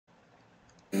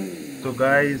So,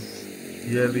 guys,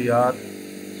 here we are.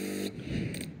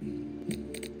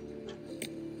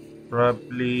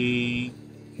 Probably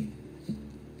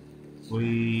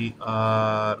we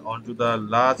are on to the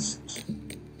last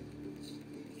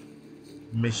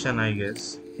mission, I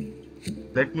guess.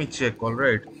 Let me check. All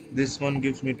right, this one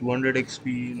gives me 200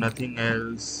 XP, nothing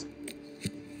else.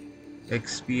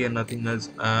 XP and nothing else.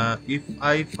 If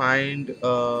I find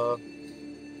a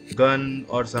gun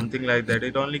or something like that,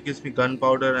 it only gives me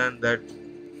gunpowder and that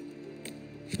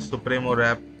Supremo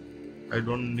wrap. I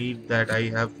don't need that. I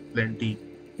have plenty.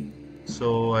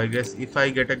 So I guess if I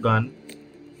get a gun,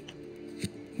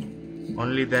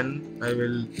 only then I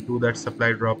will do that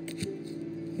supply drop.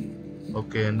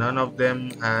 Okay, none of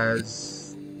them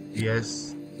has.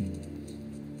 Yes.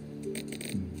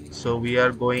 So we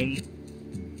are going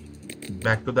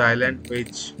back to the island,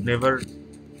 which never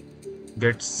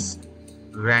gets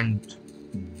ranked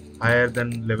higher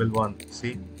than level 1.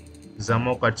 See,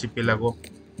 Zamok Archipelago.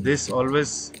 This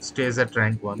always stays at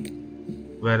rank 1,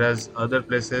 whereas other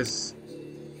places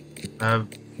have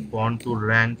gone to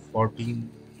rank 14,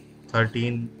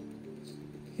 13,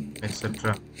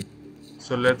 etc.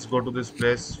 So let's go to this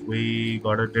place. We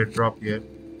got a dead drop here.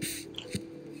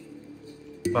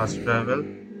 Fast travel.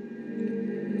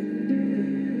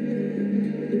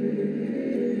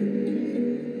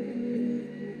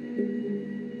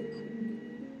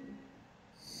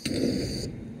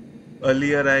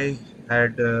 Earlier I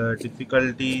had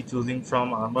difficulty choosing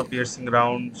from armor piercing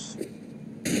rounds.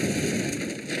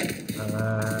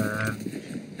 And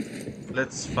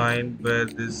let's find where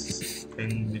this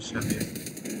thing mission is.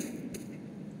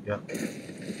 Yeah.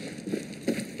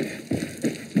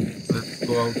 Let's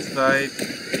go outside.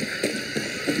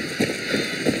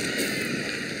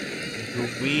 Do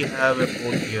we have a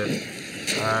boat here?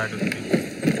 I don't think.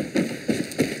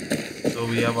 So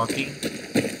we are walking.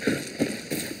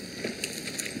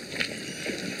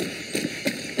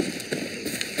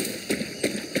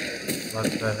 What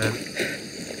the hell?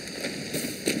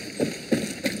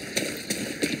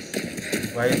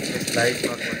 Why is this light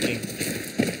not working?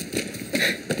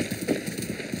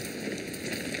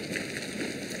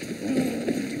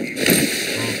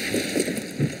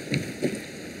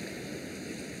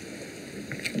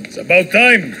 It's about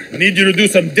time. Need you to do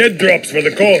some dead drops for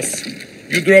the cause.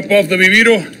 You drop off the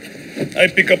Viviro, I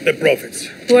pick up the profits.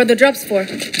 Who are the drops for?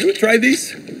 You try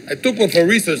these? I took one for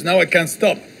research, now I can't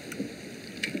stop.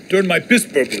 Turn my piss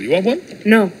purple. You want one?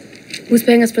 No. Who's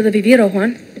paying us for the Viviro,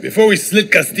 Juan? Before we slit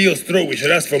Castillo's throat, we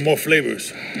should ask for more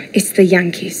flavors. It's the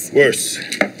Yankees. Worse.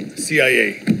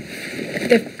 CIA.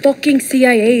 The fucking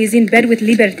CIA is in bed with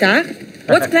Libertad?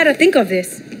 What's Clara think of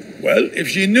this? Well, if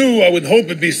she knew, I would hope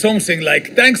it'd be something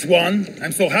like, "Thanks, Juan.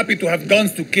 I'm so happy to have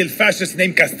guns to kill fascists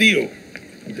named Castillo,"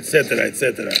 etc.,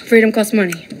 etc. Freedom costs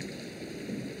money.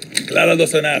 Clara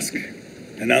doesn't ask,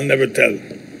 and I'll never tell.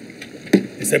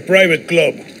 It's a private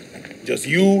club. Just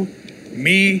you,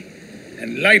 me,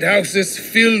 and lighthouses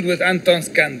filled with Anton's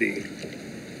candy.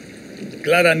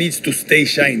 Clara needs to stay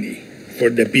shiny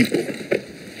for the people.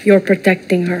 You're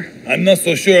protecting her. I'm not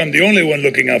so sure I'm the only one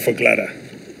looking out for Clara.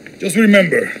 Just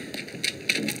remember,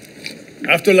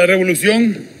 after La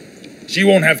Revolucion, she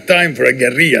won't have time for a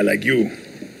guerrilla like you.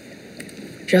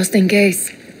 Just in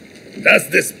case. That's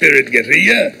the spirit,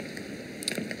 guerrilla.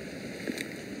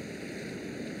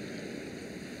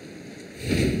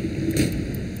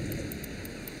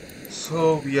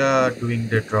 So we are doing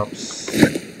the drops.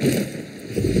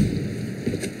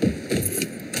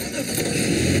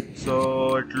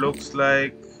 So it looks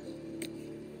like,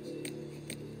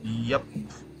 yep,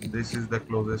 this is the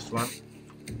closest one.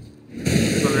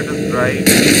 So let us drive.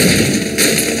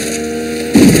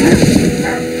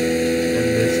 And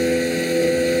this,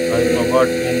 I forgot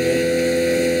boom boom.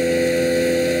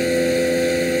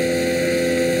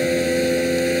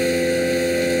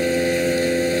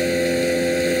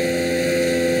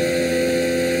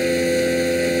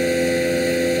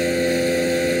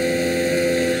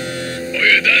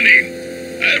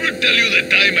 Tell you the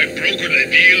time I brokered a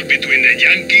deal between the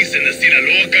Yankees and the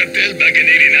Sinaloa cartel back in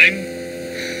 '89?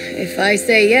 If I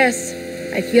say yes,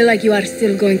 I feel like you are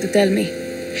still going to tell me.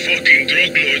 Fucking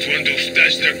drug lords want to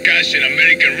stash their cash in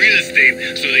American real estate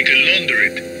so they can launder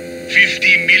it.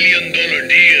 $50 million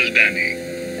deal, Danny.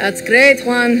 That's great,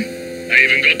 Juan. I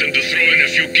even got them to throw in a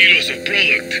few kilos of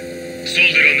product.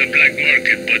 Sold it on the black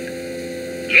market, but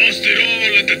lost it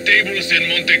all at the tables in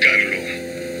Monte Carlo.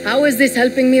 How is this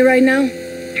helping me right now?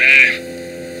 Nah,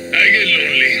 I get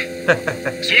lonely.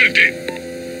 Suerte.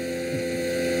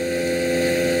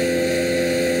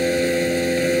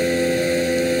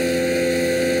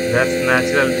 That's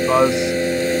natural because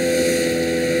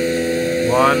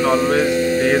one always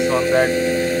days on that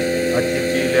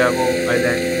archipelago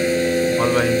island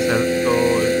all by himself, so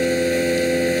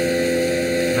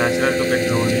it's natural to get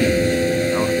lonely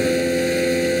out there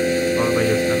all by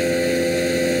yourself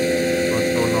for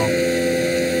so long.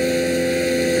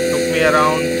 It took me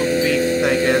around 2 weeks,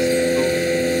 I guess, to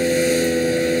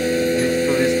reach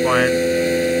to this point.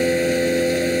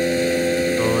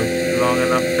 So it's long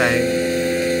enough time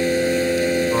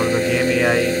for the game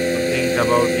AI to think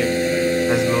about him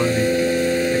as lonely.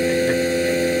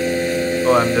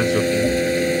 Oh, I'm just joking.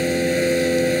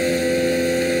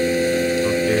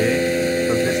 Okay,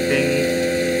 so this thing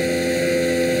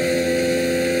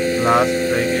lasts,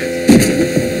 I guess.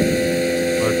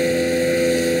 But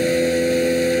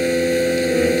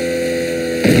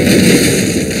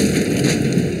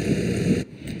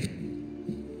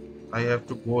I have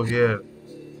to go here.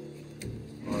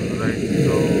 Alright,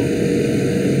 so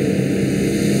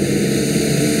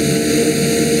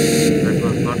that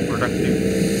was not productive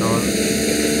at all.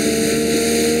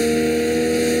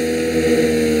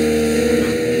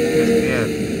 This here.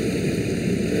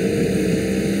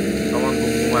 Come on,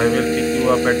 Boom Boom, I will pick you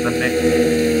up at the next.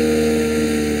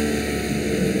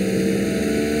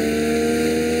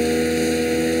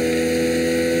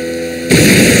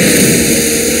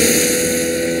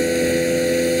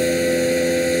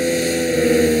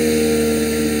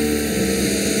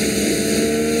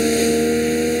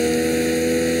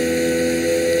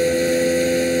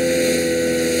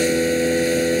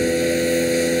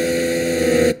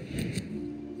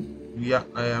 Yeah,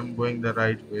 I am going the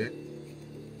right way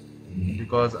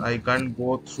because I can't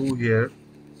go through here.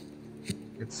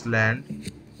 It's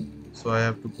land, so I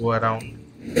have to go around.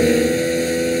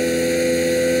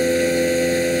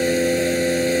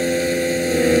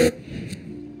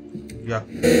 Yeah,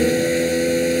 we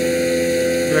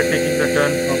are taking the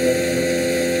turn from the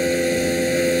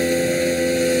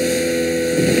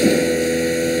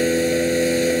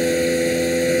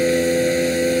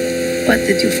What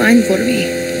did you find for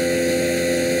me?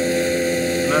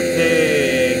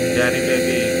 nothing, Danny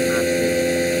baby, nothing.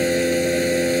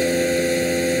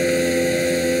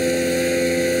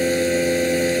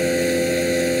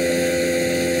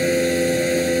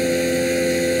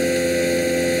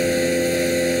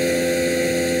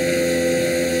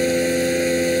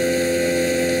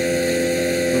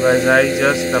 So guys, I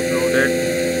just uploaded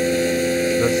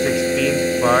the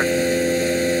 16th part.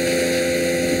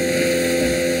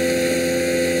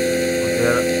 So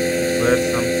there were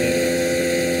some things.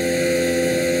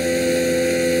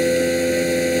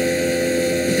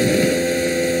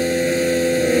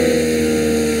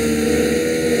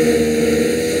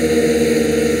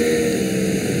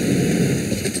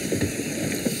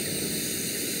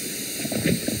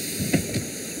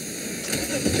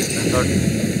 I thought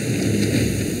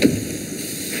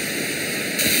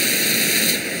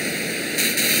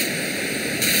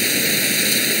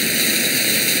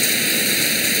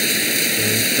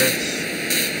insects.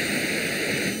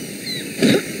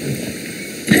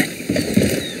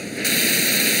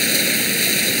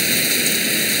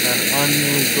 An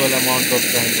unusual amount of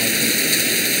time, I think.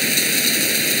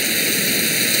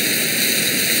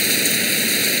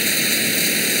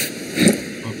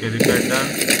 Okay, repair done.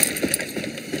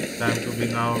 Time to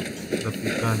bring out the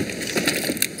big guns.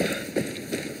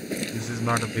 This is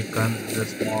not a big gun, this is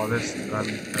the smallest gun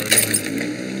available.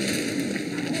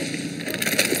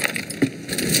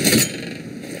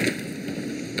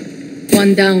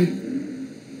 One down.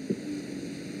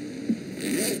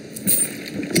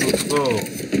 Good to go.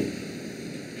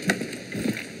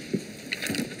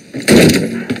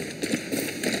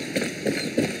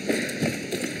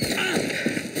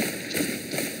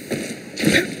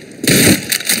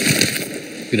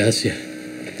 Gracias.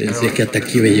 Pensé que hasta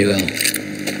aquí había llegado.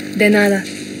 De nada.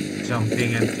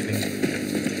 Jumping and killing.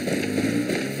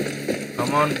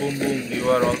 Come on, Boom Boom, you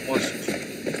are almost.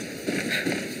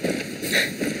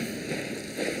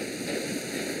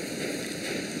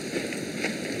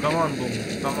 Come on, Boom,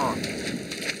 come on.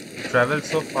 You traveled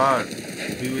so far.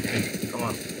 Be with me. Come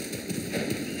on.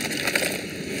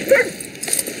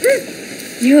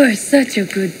 You are such a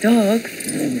good dog.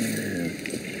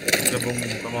 Okay, Boom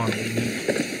Boom, come on. We need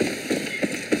to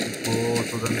go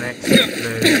to the next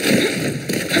place.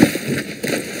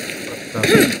 What the?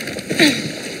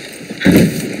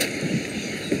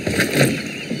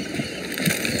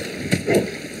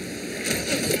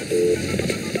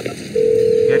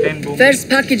 Get in, Boom. First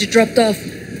package dropped off.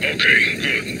 Okay,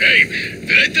 good. Hey,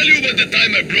 did I tell you about the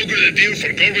time I brokered a deal for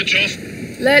Gorbachev?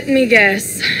 Let me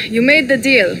guess. You made the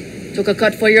deal. Took a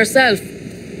cut for yourself.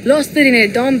 Lost it in a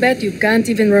dumb bet you can't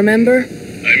even remember.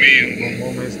 I mean, Boom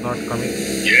Boom is not coming.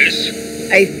 yes,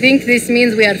 I think this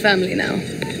means we are family now.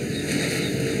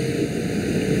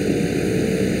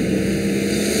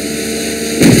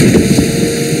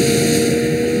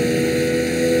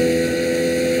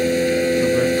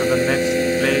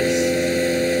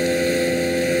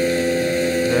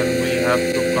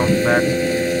 Back,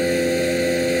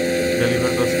 deliver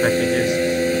those packages.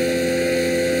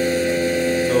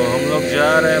 तो हम लोग जा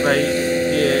रहे हैं भाई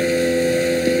ये.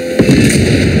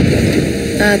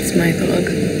 That's my dog.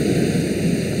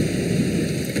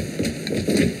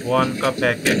 One का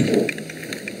packet.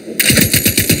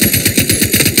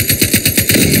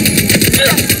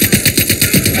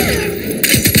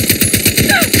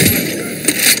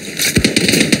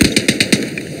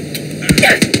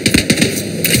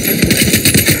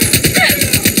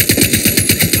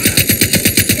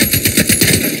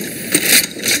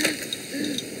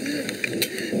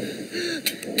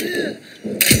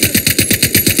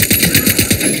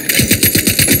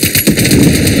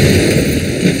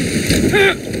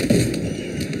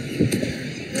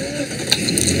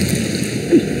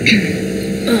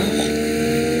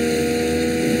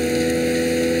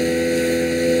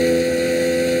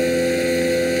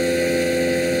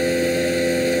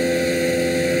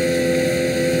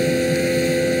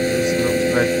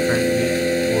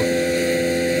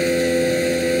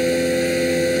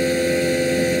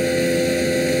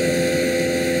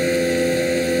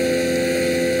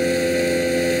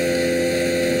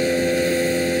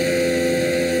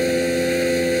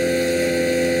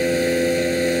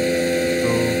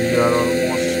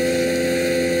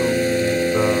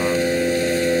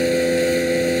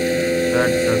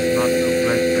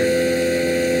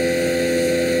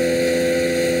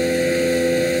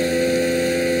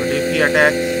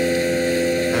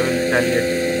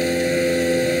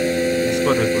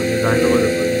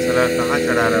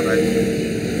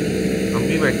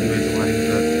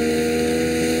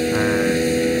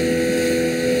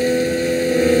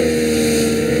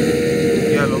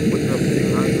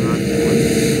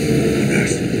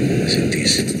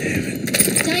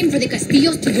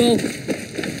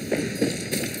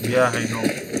 Yeah, I know.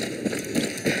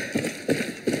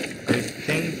 I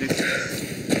think this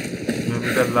will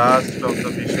be the last of the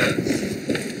missions.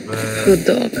 Good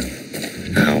dog.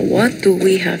 Now, what do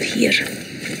we have here?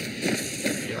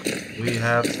 Yeah, we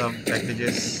have some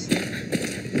packages.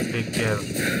 Take care of.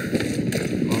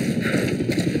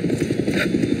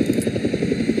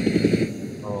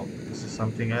 Oh, this is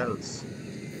something else.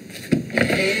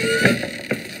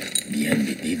 Bien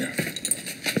vivida.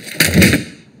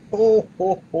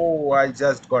 Oh, I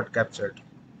just got captured,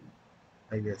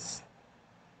 I guess.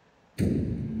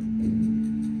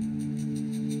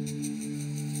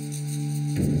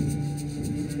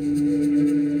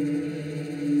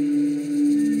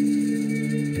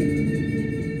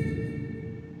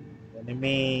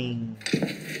 Enemy.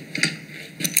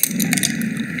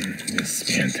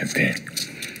 Despiértate.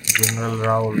 General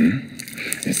Raul.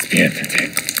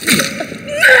 Despiértate.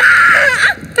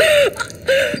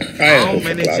 How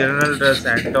many general does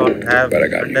Anton have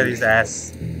under his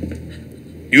ass?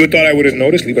 You thought I wouldn't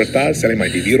notice Libertad selling my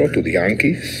Viviro to the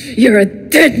Yankees? You're a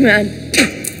dead man!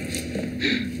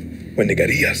 When the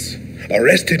guerrillas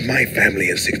arrested my family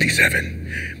in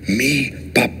 '67, me,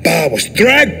 Papa, was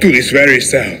dragged to this very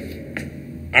cell.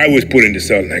 I was put in the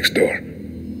cell next door.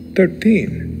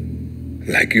 13.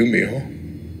 Like you, mijo.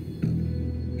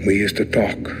 We used to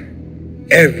talk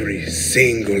every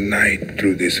single night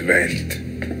through this vent.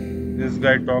 This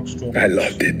guy talks too much. I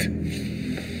loved it.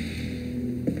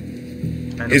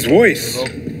 And his voice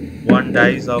one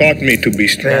dies of taught me to be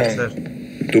strong, cancer.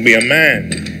 to be a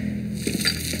man.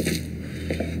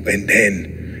 And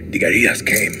then the guerrillas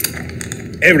came.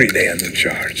 Every day I'm in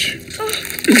charge.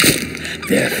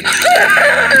 Death.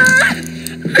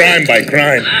 Crime by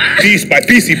crime, piece by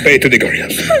piece he paid to the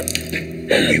guerrillas.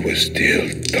 But we would still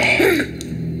talk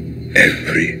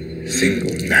every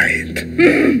single night.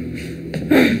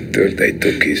 Till they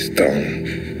took his tongue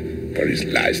for his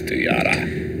lies to Yara.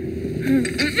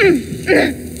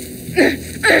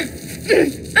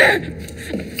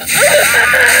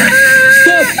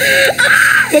 Stop!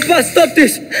 Papa, stop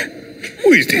this!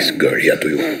 Who is this guerrilla to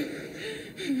you?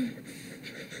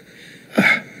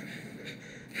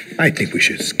 I think we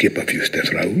should skip a few steps,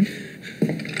 Raul.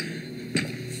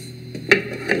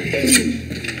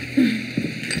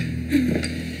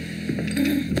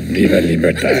 Viva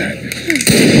Libertad.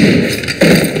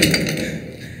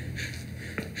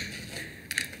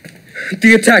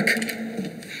 The attack.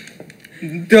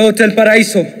 The Hotel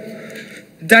Paraíso.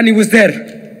 Danny was there.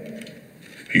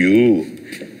 You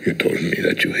told me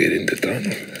that you hid in the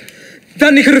tunnel.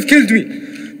 Danny could have killed me.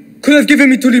 Could have given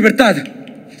me to Libertad.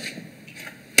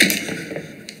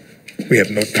 We have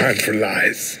no time for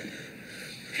lies.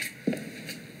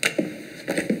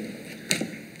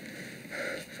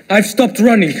 I've stopped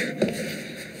running.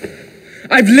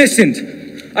 I've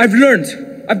listened. I've learned.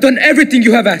 I've done everything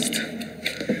you have asked.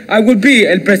 I will be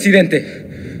El Presidente.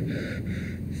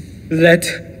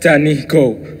 Let Danny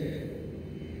go.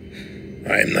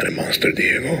 I am not a monster,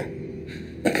 Diego.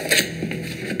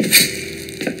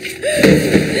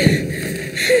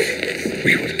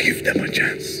 We will give them a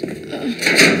chance.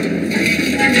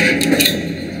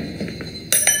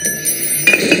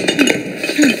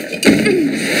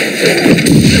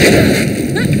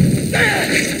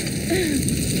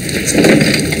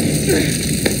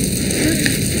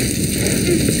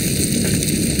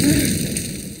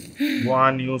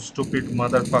 Juan, you stupid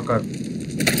motherfucker.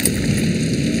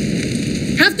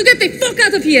 Have to get the fuck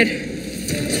out of here!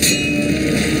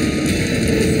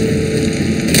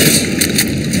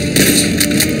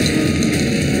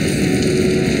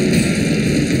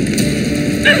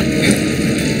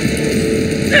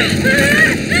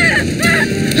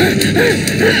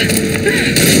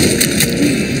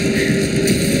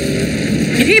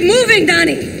 Keep moving,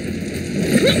 Danny! I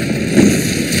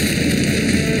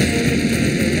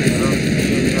don't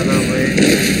see any other way.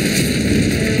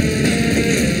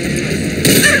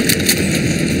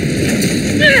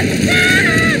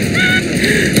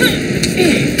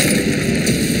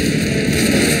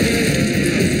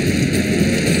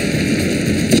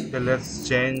 Okay, let's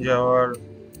change our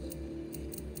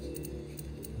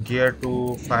gear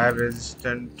to fire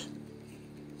resistant,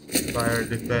 fire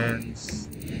defense,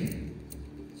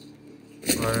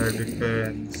 fire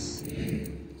defense,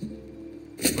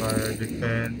 fire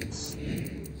defense.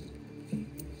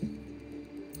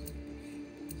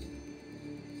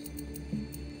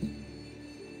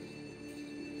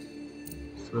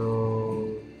 So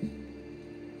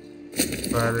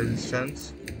fire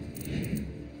resistance.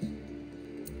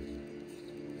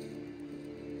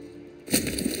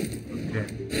 Okay.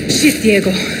 Shit,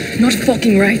 Diego. Not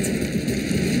fucking right.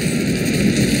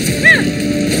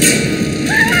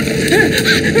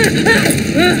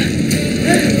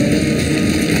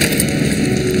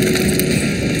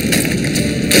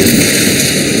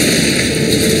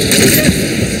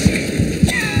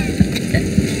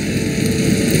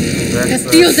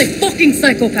 Castillo's a fucking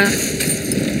psychopath.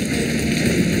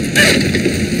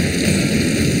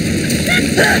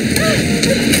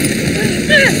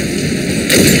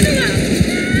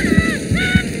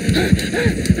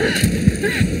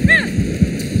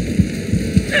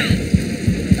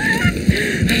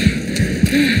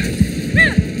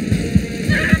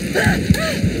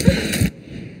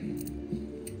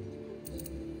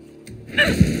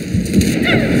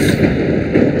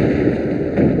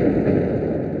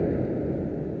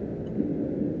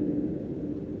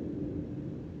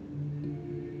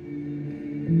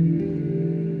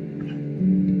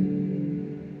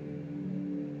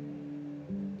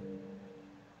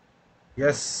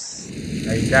 Yes,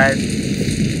 I died.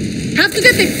 Have to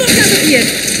get the fuck out of here!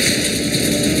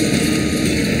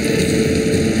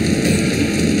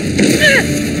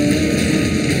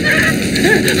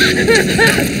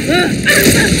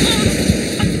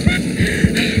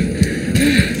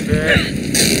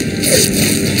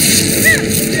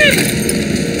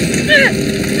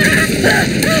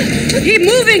 Keep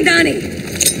moving, Danny!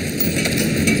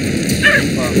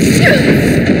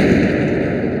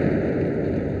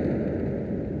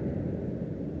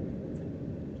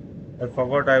 I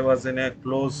forgot I was in a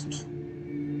closed.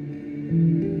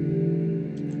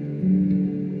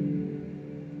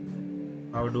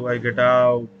 How do I get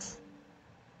out?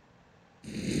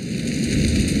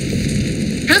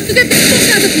 Have to get the fuck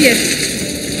out of here!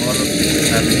 All of this is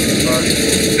happening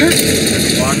because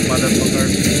one motherfucker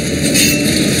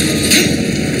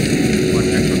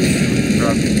wanted to use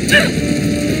drugs.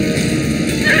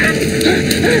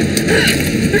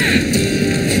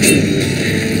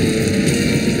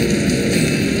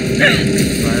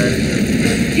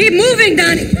 Keep moving,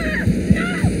 Danny!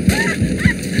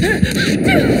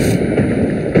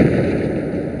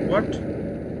 What?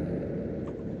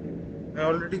 I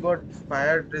already got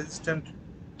fire resistant.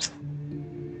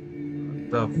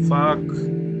 What the fuck?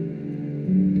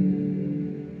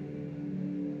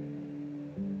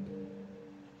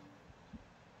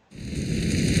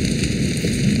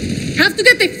 Have to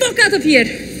get the fuck out of here!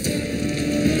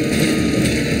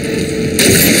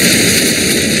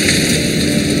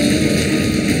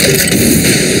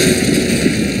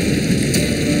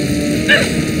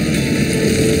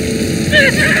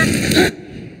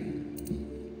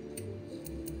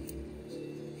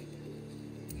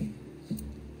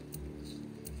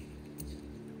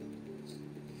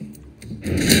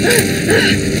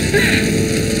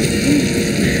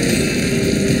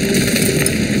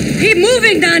 Keep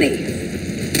moving, Danny!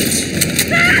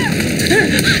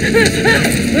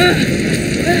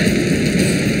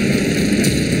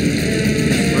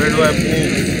 Where do I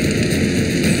move?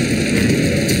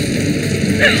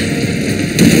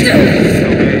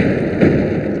 Okay.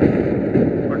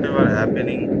 Whatever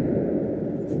happening.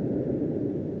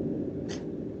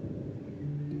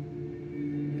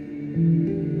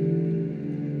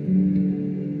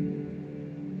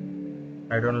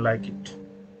 I don't like it.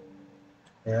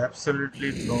 I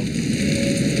absolutely don't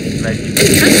like it.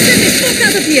 I'm getting the fuck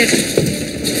out of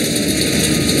here!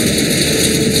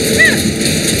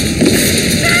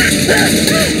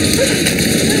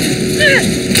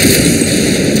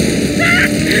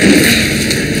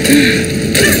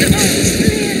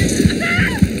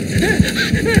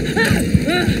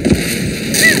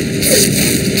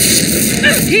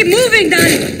 Keep moving,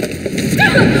 Danny!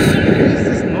 This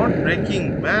is not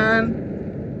breaking, man.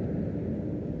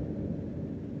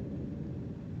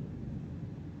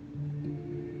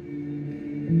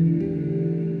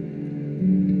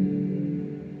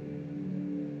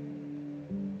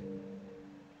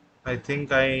 I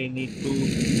think I need to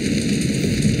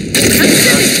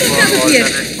search for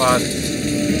alternate paths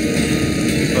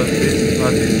because this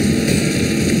path is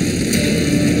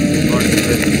not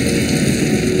very.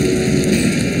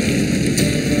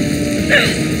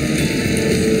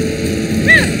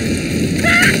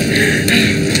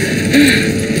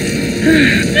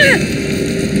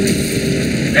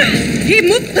 Keep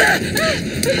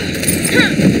moving!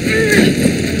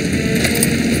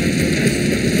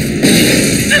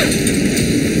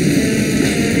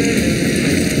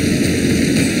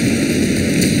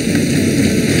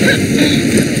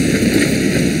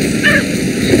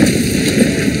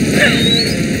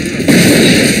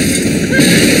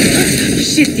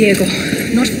 Shit, Diego.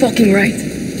 Not fucking right.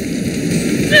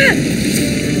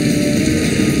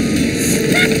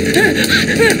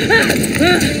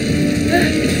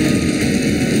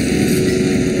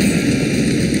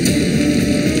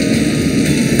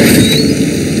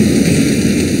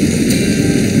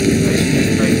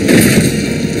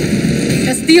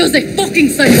 Castillo's a fucking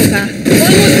psychopath.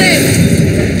 Almost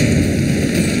there.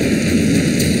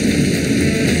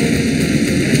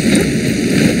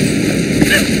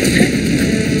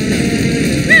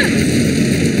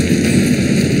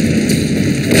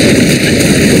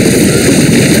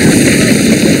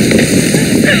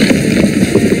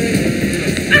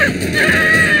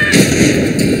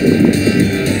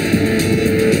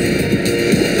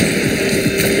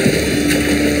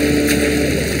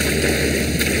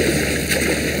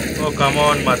 Oh, come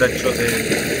on, mother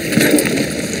chode.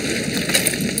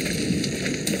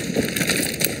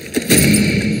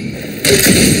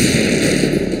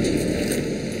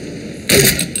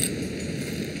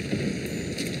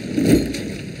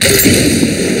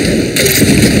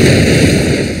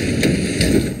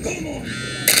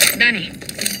 Danny,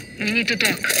 we need to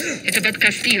talk. It's about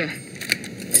Castillo.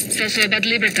 It's also about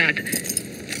Libertad.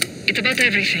 It's about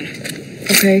everything.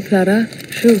 Okay, Clara,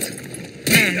 shoot.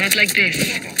 No, not like this.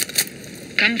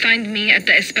 Come find me at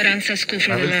the Esperanza School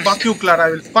for I the will Lost. fuck you, Clara.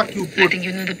 I will fuck you I good. think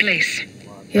you know the place.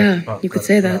 Yeah, you could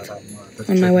say that.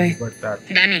 On my way.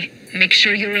 Danny, make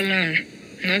sure you're alone.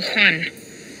 No Juan.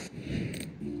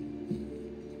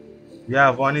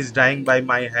 Yeah, one is dying by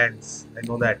my hands. I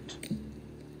know that.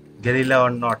 Guerrilla or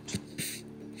not.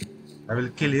 I will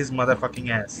kill his motherfucking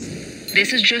ass.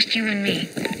 This is just you and me.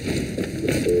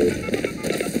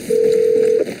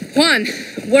 Juan,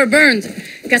 we're burned.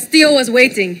 Castillo was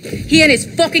waiting. He and his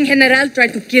fucking general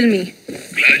tried to kill me.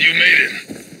 Glad you made it.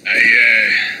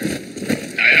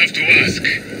 I have to ask.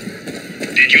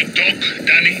 Did you talk,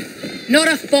 Danny? Not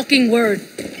a fucking word.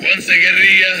 Once a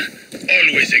guerrilla,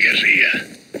 always a guerrilla.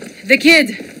 The kid,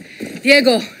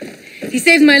 Diego, he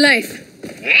saved my life.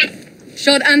 What?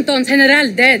 Shot Anton's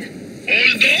general dead.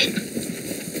 Old dog?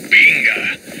 Binga.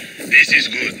 This is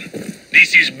good.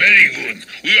 This is very good.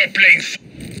 We are playing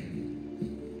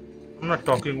I'm not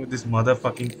talking with this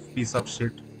motherfucking piece of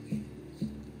shit.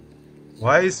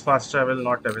 Why is fast travel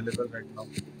not available right now?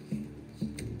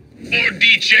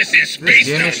 4D chess in This space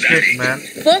game now, is shit, Danny. man.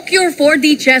 Fuck your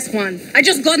 4D chess, Juan. I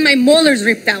just got my molars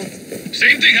ripped out.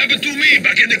 Same thing happened to me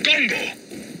back in the Congo.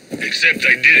 Except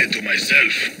I did it to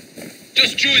myself.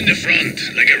 Just chew in the front,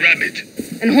 like a rabbit.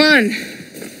 And Juan,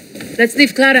 let's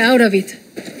leave Clara out of it.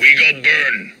 We got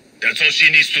burned. That's all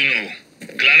she needs to know.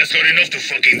 Clara's got enough to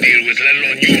fucking deal with, let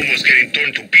alone you almost getting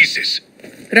torn to pieces.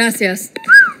 Gracias.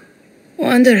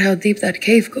 Wonder how deep that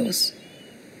cave goes.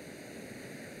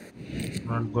 I'm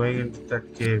not going into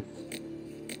that cave.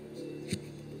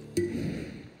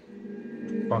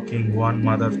 Fucking one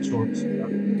mother chokes.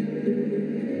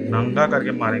 Nanga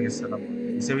करके मारेंगे साला.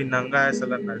 इसे भी नंगा है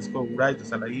साला ना, इसको उड़ाए तो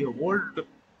साला ये ओल्ड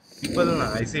पीपल ना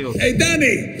ऐसे ही होते Hey,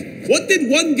 Danny, what did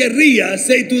one guerrilla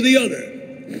say to the other?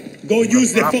 Go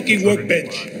use the fucking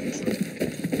workbench.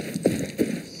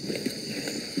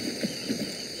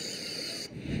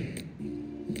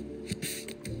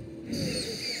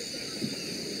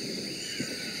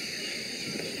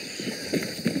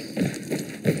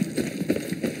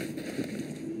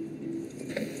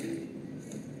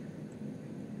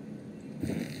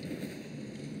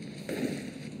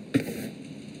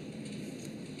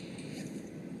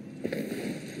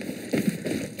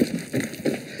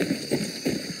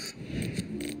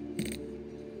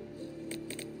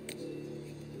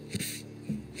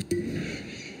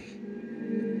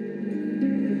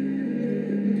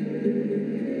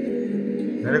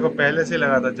 मेरे को पहले से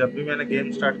लगा था, जब भी मैंने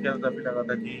गेम स्टार्ट किया था तभी लगा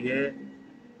था कि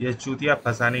ये चूतिया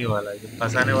फंसाने ही वाला है, ये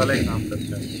फंसाने वाला ही काम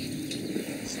करता है,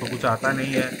 इसको कुछ आता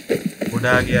नहीं है,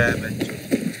 बुढ़ा गया है बेंच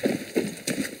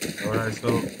थोड़ा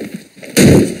इसको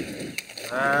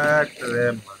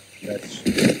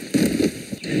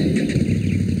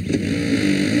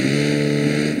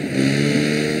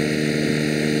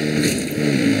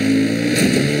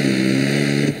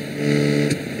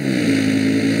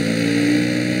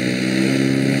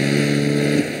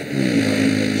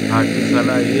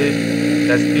साला ये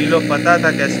कैस्टिलो पता था,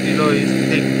 कैस्टिलो इस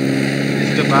थिंग,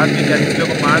 इसके बाद भी कैस्टिलो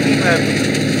को मार नहीं पाया,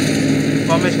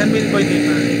 इन्फॉर्मेशन भी कोई नहीं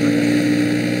मिल रही,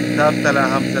 तब साला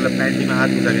हम साला पैंटी में हाथ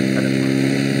घुसा के खड़े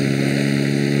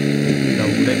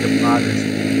उड़े के बाद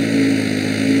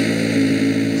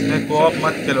इसमें कोऑप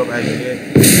मत खेलो भाई, ये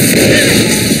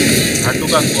हट्टू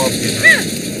का कोऑप खेलो।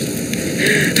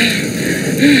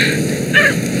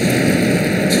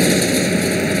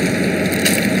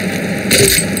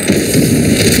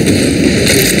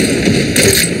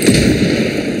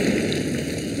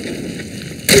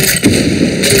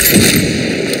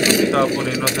 तो अपन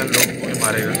इनोसेंट लोगों को ही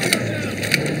मारेगा,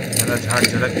 मेरा झाड़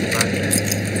झलक के बाद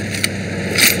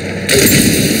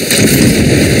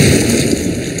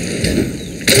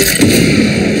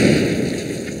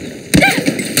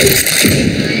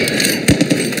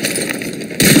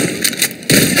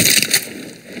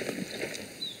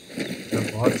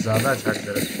बहुत ज्यादा झाड़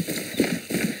झलक।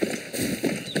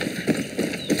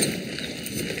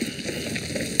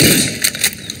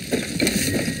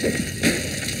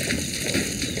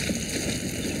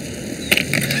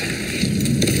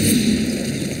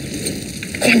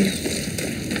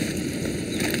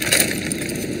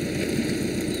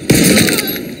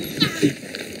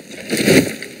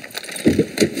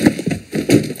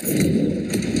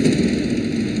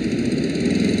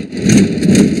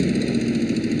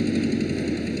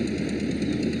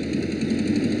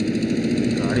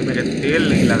 गाड़ी में तेल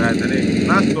नहीं लगाया था रे,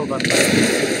 इतना स्लो करता है।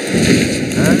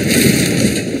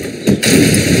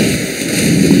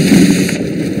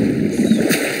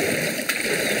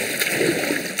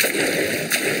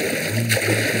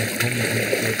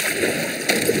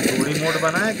 स्टोरी मोड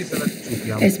बनाया कि सड़क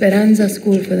चुकिया। Esperanza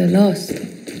School for the Lost.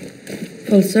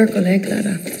 Full circle,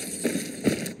 Clara?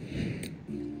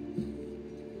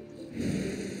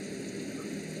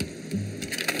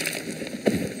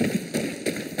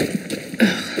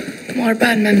 More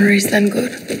bad memories than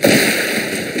good.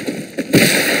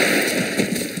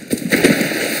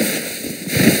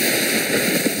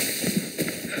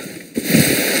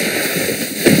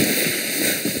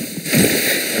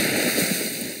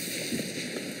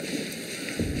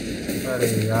 अरे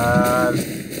यार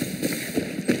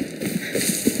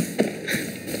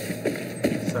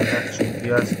साला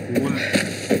चूतिया स्कूल,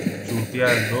 चूतिया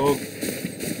लोग,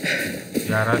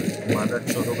 11 मदद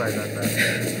छोड़ो का जाता है।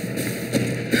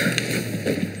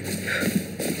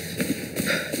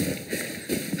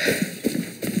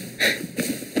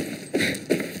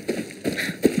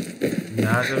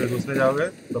 यहाँ से भी घुसने जाओगे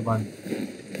तो बंद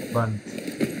बंद,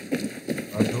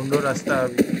 और ढूंढो रास्ता।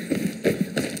 अभी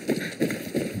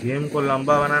गेम को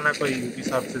लंबा बनाना कोई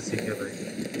यूबीसॉफ्ट से सीखे भाई,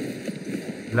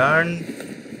 learn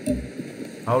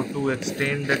how to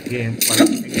extend the game,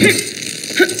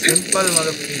 simple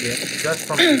motherfucking game just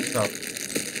from Ubisoft.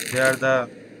 They are the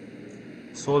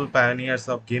sole pioneers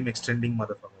of game extending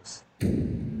motherfuckers.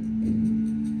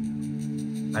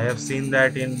 I have seen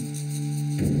that in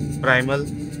Primal,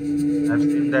 I have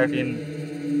seen that in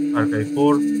Far Cry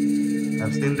 4, I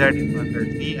have seen that in Far Cry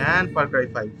 3 and Far Cry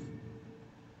 5,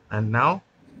 and now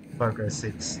Far Cry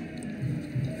 6.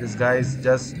 These guys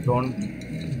just don't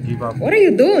give up. What are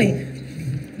you doing?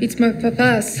 It's my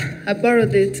papa's. I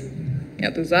borrowed it. Ya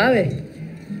tú sabes.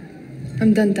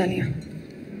 I'm done, Tanya.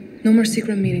 No more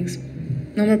secret meetings.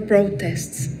 No more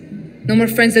protests. No more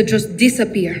friends that just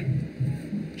disappear.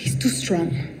 He's too strong.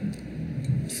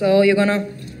 So you're gonna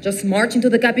Just march into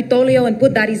the Capitolio and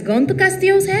put Daddy's gun to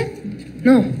Castillo's head?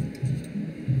 No.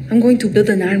 I'm going to build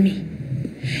an army.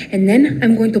 And then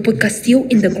I'm going to put Castillo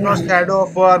in the No ground. shadow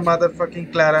of war,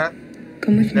 motherfucking Clara.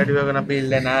 Come with That me. we are gonna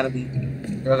build an army.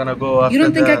 We are gonna go after You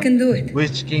don't think the I can do it?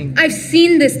 Witch King. I've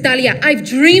seen this, Talia. I've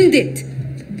dreamed it.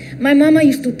 My mama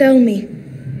used to tell me,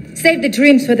 save the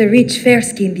dreams for the rich,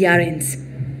 fair-skinned Yarans.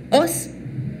 Us,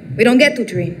 we don't get to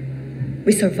dream.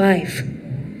 We survive.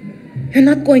 You're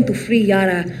not going to free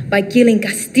Yara by killing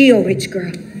Castillo, rich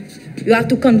girl. You have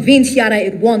to convince Yara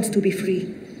it wants to be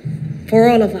free. For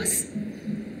all of us.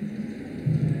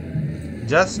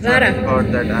 Just Clara.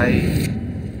 thought that I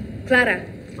Clara,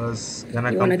 was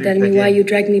gonna you wanna complete tell the me why game. you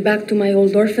dragged me back to my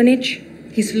old orphanage?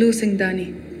 He's losing,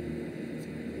 Danny.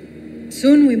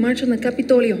 Soon we march on the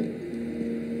Capitolio.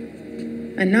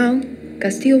 And now,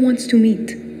 Castillo wants to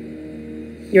meet.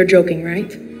 You're joking,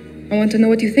 right? I want to know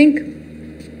what you think.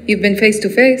 You've been face to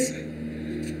face.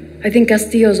 I think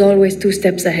Castillo's always 2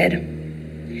 steps ahead.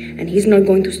 And he's not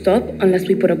going to stop unless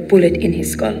we put a bullet in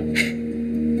his skull.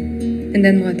 And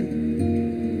then what?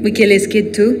 We kill his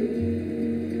kid too?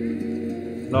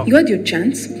 No, You had your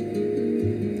chance.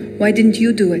 Why didn't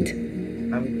you do it?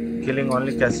 I'm killing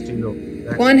only Castillo.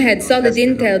 That's Juan had solid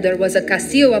Castillo. intel there was a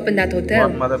Castillo up in that hotel.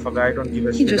 What motherfucker? I don't give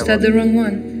a He shit just about had the wrong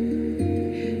one.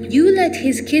 You let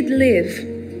his kid live,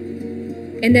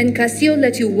 and then Castillo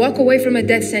let you walk away from a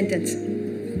death sentence.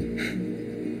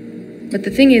 But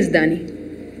the thing is, Danny,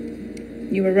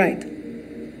 you were right.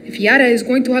 If Yara is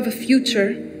going to have a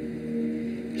future,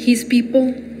 his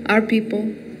people, our people,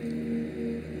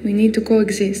 we need to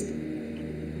coexist.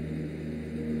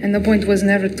 And the point was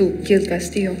never to kill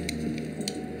Castillo.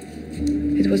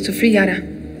 It was to free Yara.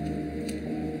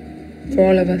 For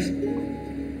all of us.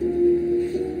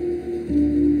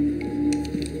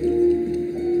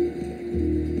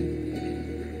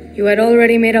 You had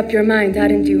already made up your mind,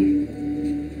 hadn't you?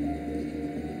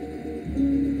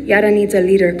 Yara needs a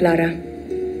leader, Clara.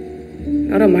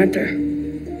 Not a martyr.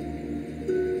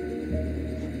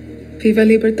 Viva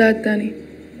Libertad, Danny.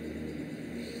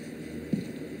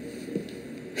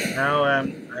 Now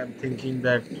I'm thinking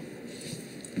that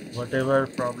whatever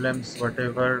problems,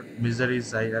 whatever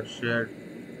miseries I have shared,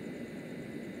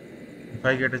 if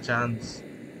I get a chance,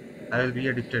 I will be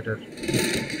a dictator.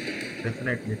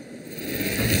 Definitely.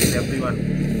 And kill everyone,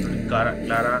 including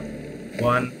Clara,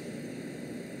 Juan,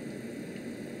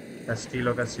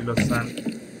 Castillo's son,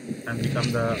 and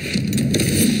become the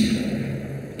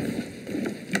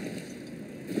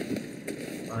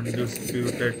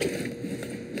undisputed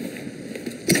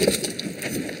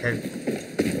head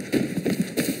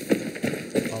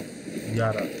of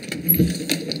Yara.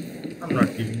 I'm not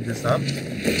giving this up. I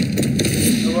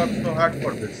worked so hard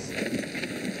for this.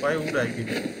 Why would I give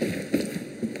it?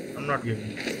 I'm not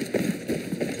giving this.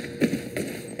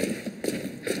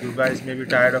 You guys may be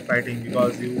tired of fighting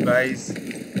because you guys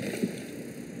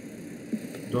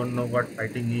don't know what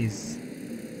fighting is.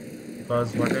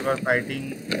 Because whatever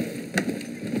fighting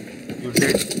you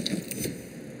did,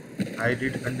 I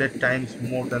did 100 times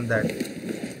more than that.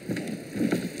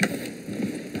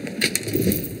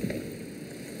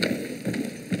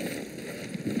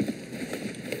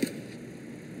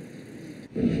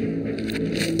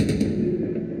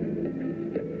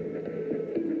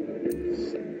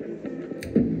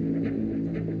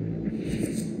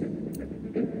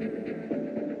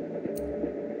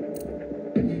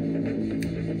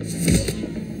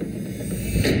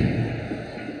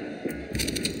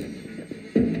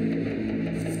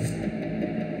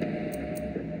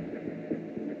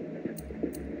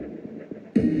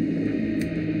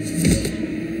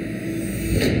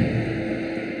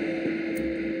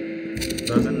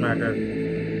 Doesn't matter.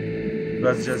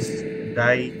 Let's just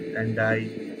die and die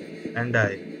and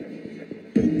die.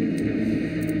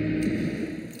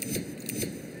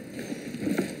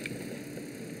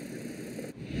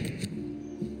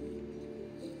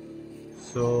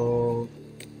 So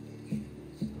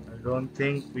I don't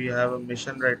think we have a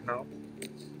mission right now.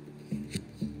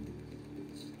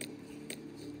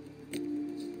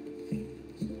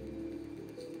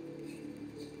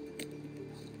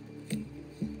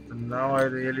 And now I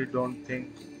really don't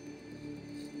think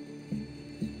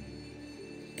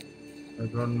I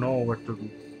don't know what to do,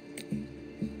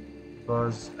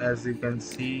 because as you can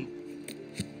see,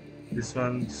 this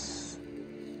one's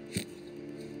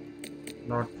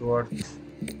not worth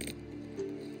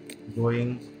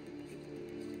going,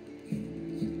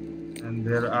 and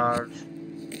there are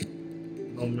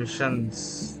no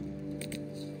missions.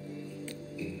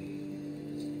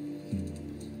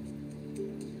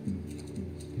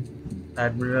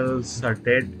 Admirals are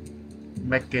dead,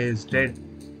 McKay is dead,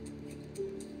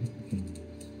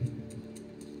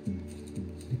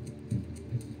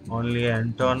 Only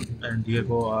Anton and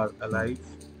Diego are alive.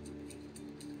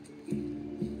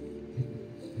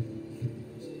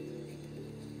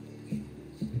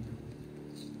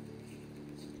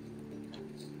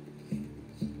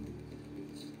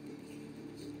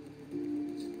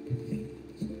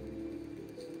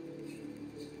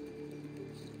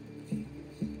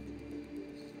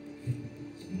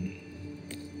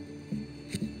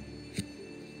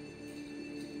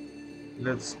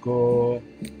 Let's go.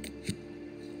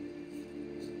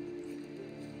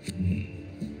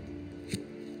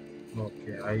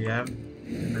 Okay, I am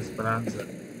in Esperanza.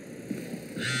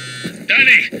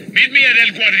 Danny, meet me at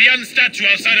El Guardian statue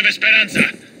outside of Esperanza.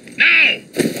 Now!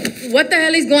 What the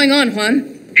hell is going on,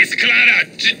 Juan? It's Clara.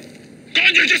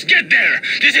 Can't you just get there?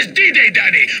 This is D-Day,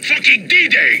 Danny. Fucking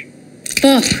D-Day.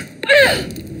 Fuck.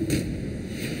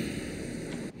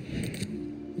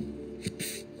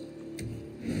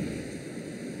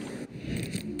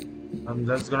 I'm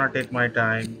just gonna take my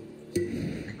time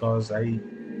because I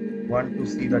want to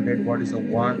see the dead bodies of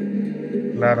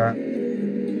Juan, Clara.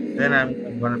 Then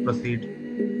I'm gonna proceed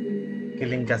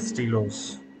killing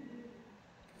Castillos,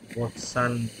 both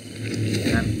son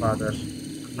and father.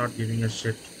 Not giving a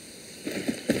shit.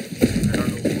 I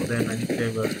don't owe them any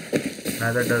favor.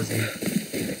 Neither does he.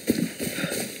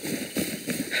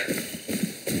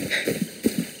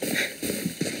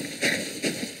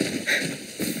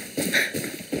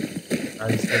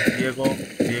 I said Diego,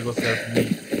 Diego said me.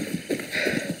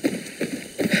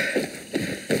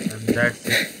 And that's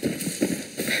it.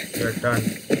 We are done.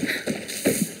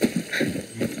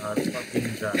 We are fucking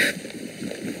done.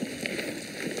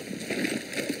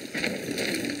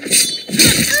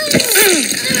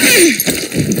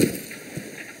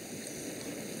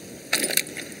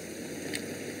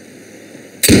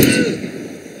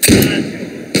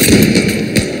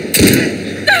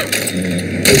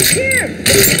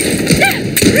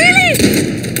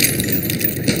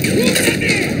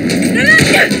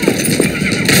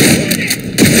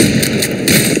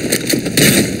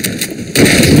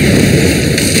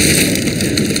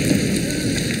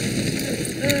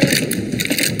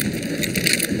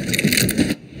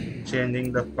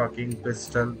 Changing the fucking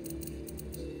pistol.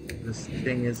 This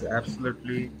thing is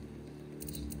absolutely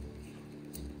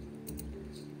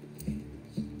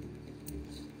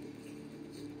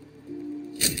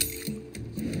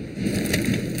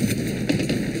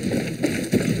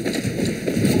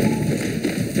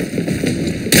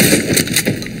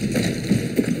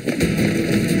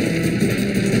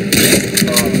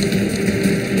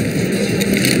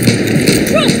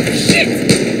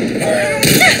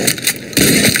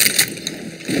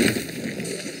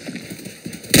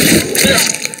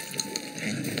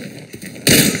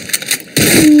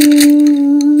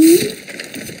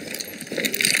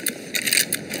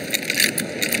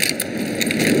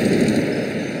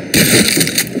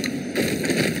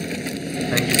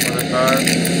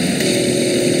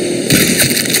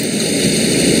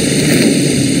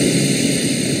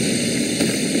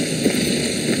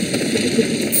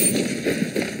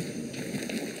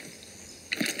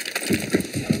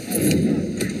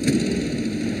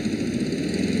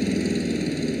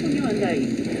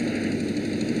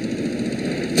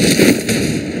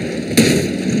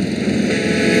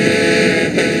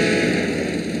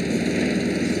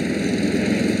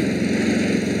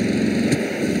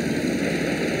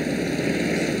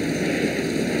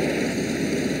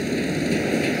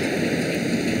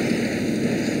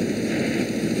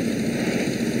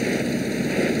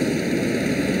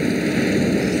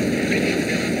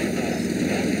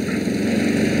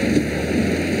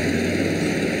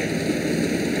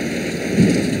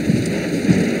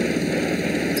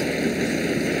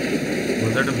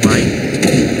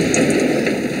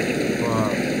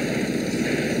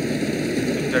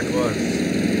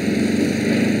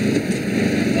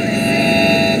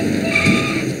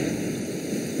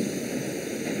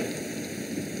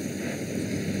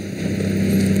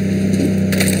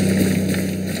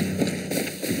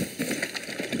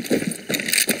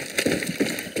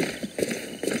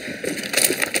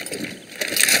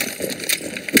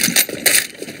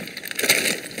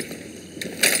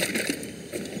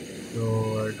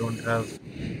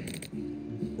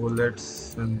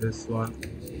bullets in this one.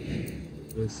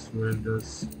 This will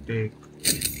just take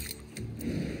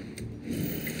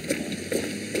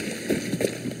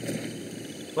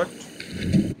what?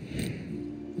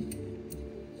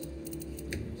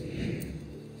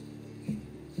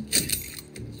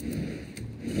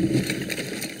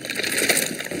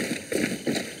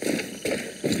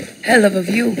 Hell of a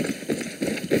view.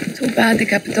 Too bad the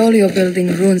Capitolio building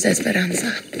ruins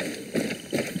Esperanza.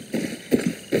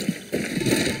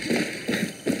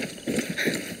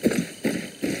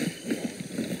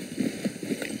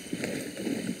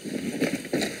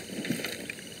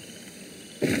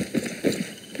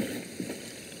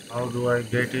 do I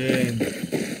get in?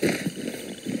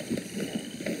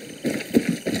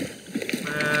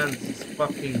 Man, this is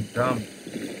fucking dumb.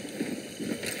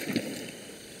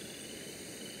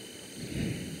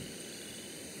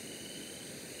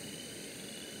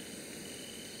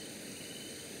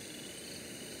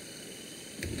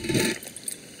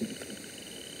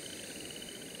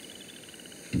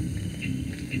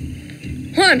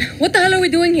 Juan, what the hell are we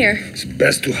doing here? It's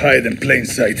best to hide in plain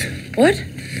sight. What?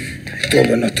 I told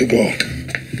her not to go.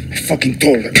 I fucking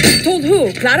told her. Told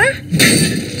who? Clara?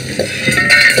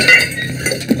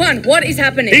 Juan, what is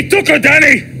happening? He took her,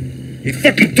 Danny! He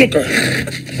fucking took her.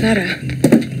 Clara.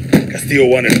 Castillo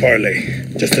wanted parley.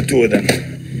 Just the two of them.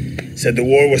 Said the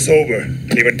war was over.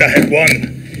 Libertad had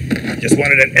won. Just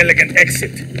wanted an elegant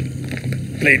exit.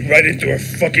 Played right into her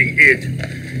fucking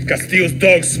head. Castillo's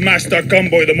dogs smashed our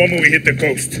convoy the moment we hit the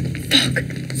coast. Fuck.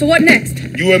 So what next?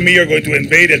 You and me are going to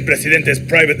invade El Presidente's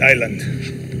private island.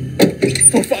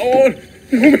 Por favor.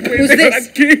 No me puedes Who's dejar this?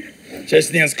 aquí.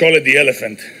 Chesnians call it the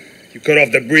elephant. You cut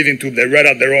off the breathing tube, they rat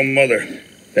out their own mother.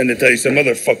 Then they tell you some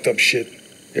other fucked up shit.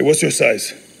 Hey, what's your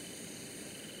size?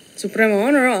 Supremo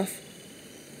on or off?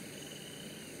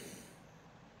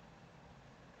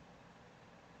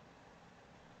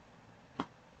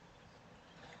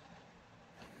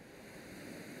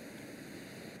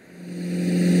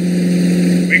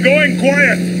 We're going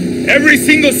quiet. Every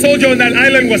single soldier on that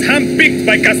island was handpicked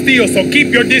by Castillo, so keep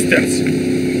your distance.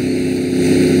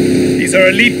 These are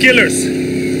elite killers.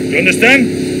 You understand?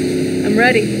 I'm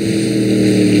ready.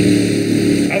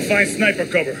 I'll find sniper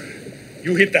cover.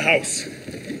 You hit the house.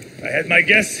 I had my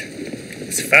guess.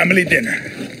 It's family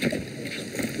dinner.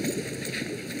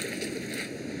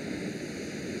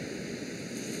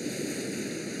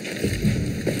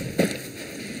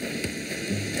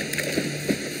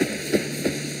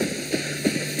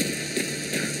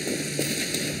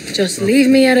 Just leave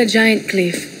me at a giant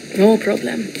cliff. No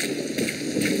problem. Okay,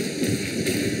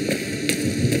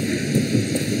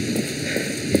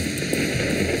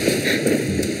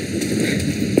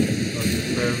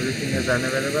 so everything is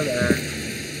unavailable and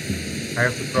I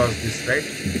have to cross this, right?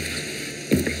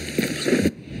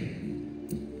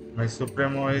 My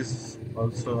Supremo is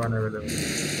also unavailable.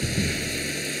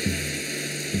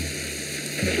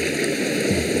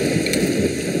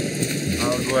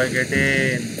 How do I get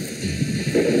in?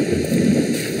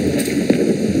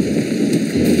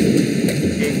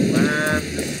 Fucking man,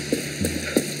 this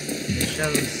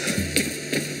missions.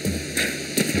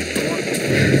 Come on.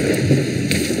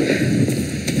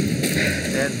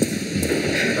 Ten.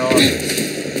 No.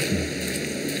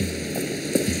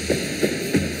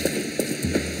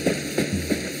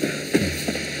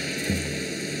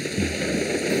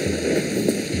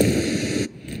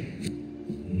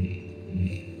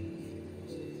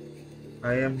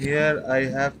 I am here, I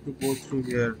have to go through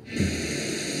here.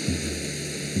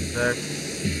 That's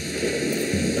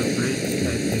the bridge,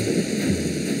 I think.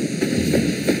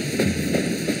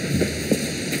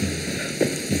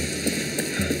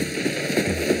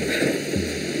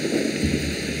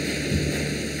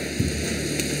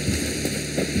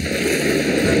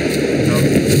 No.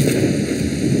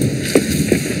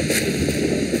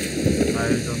 I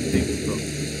don't think so.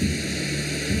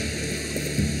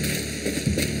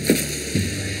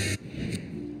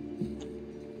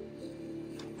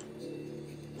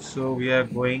 So we are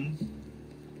going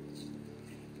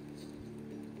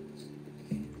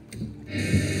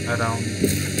around.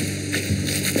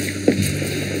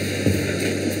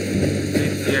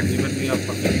 They had given me a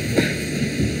fucking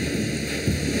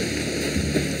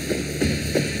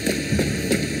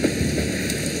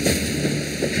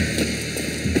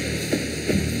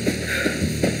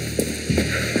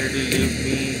really leave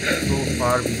me so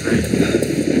far behind.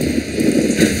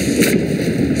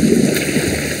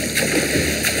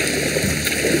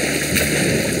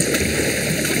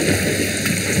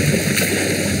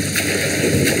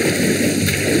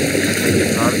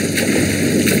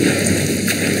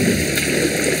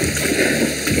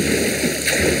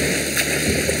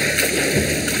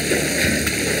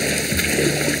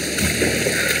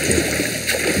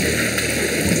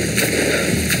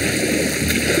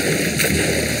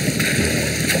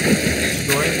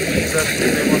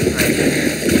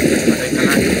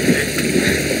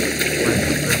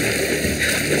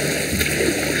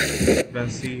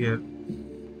 See here,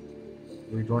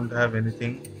 we don't have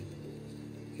anything.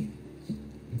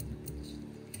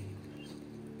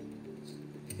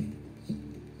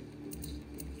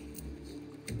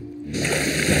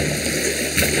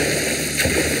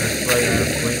 That's why I am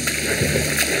going.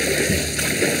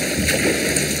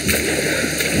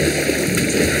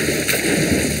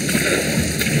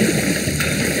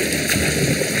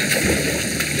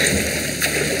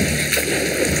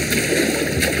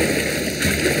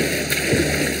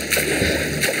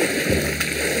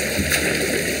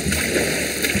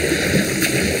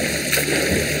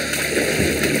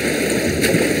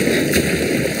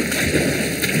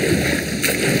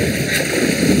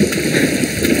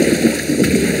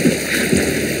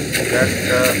 at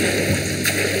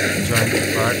the joining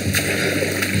part.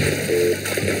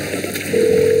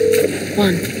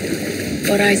 Juan,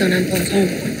 got eyes on Anton's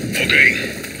home. Okay,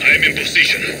 I'm in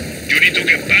position. You need to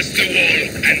get past the wall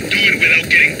and do it without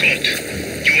getting caught.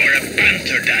 You are a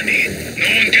panther, Danny. No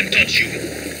one can touch you.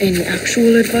 Any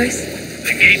actual advice?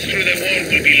 The gates through the wall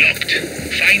will be locked.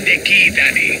 Find a key,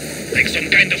 Danny. Like some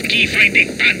kind of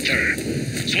key-finding panther.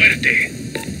 Suerte.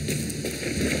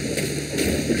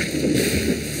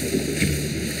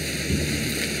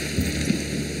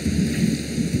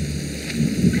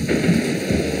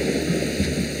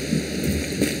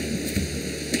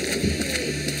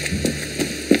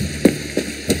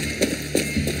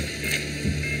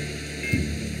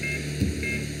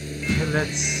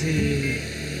 Let's see.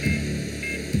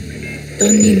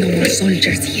 Don't need no more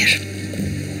soldiers here.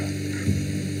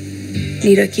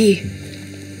 Need a key.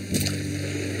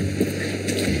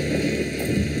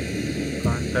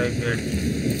 Can't I get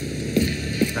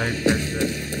right like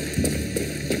that?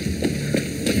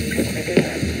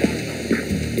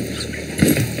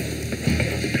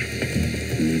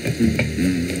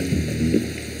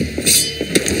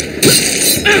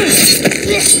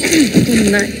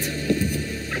 Good night.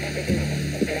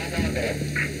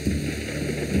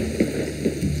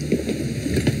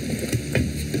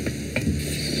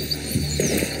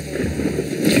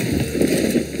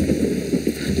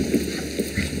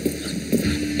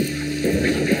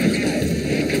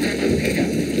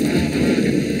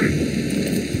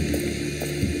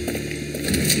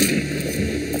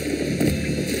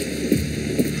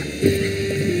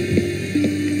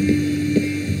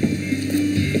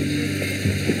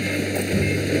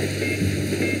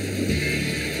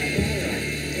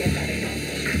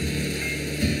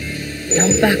 Now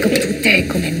back up to te,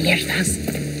 come mierdas.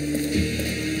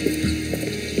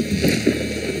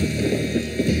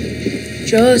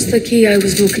 Just the key I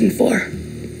was looking for.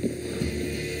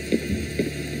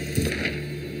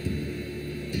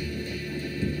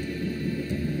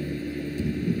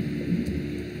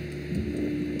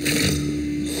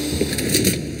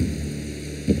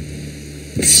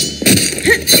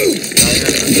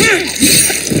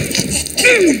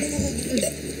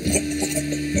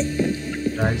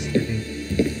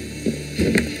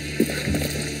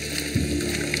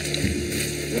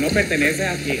 Tú no perteneces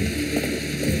aquí.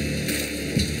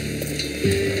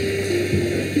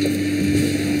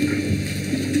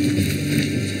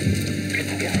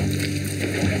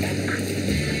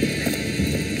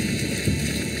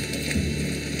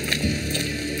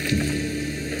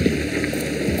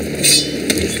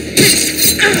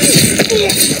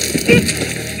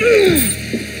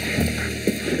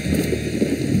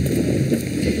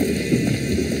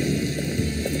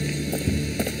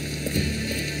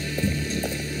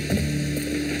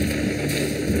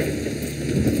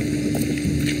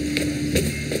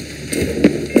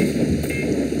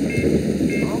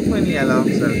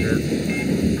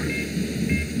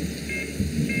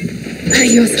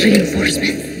 Adios,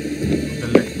 reinforcement.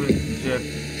 Let me check.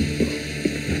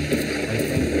 I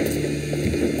think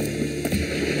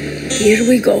Here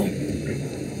we go.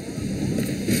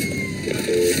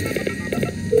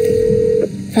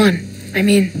 Juan, I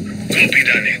mean, Copy,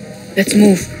 Danny. let's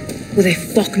move. Who the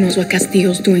fuck knows what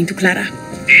Castillo's doing to Clara?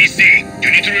 Easy.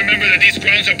 You need to remember that these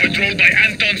grounds are patrolled by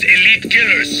Anton's elite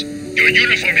killers. Your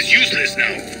uniform is useless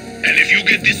now. And if you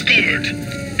get discovered,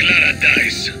 Clara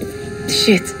dies.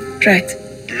 Shit, right.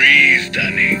 Breathe,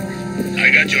 Danny. I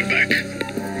got your back.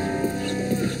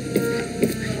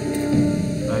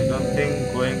 I don't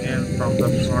think going in from the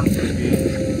front will be.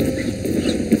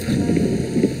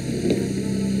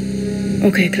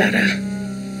 Okay, Clara.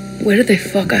 Where the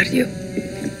fuck are you?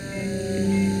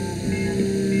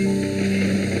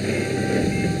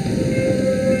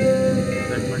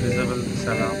 Let me disable this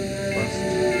alarm first.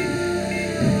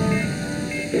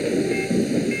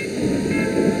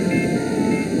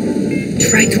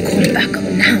 Try to call back up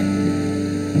now.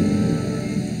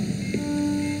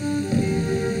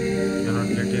 Cannot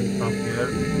get in from here.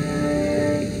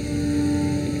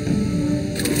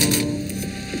 So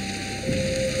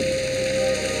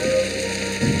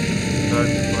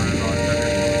search for an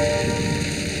alternate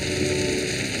route.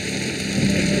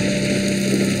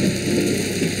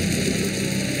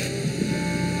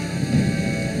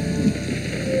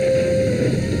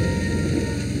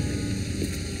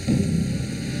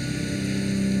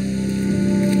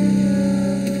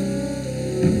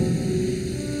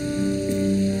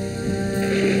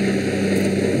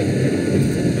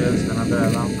 There's another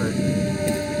alarm ready.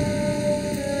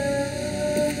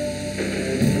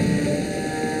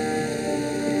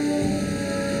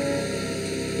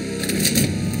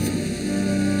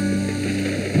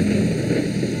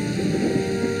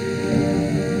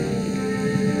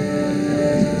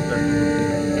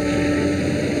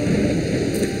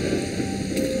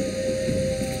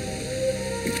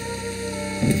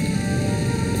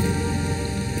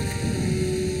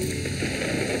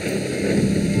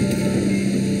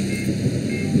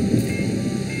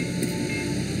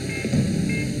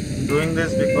 doing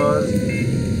this because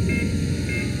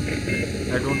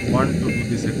I don't want to do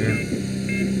this again.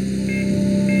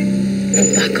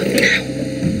 Back up now.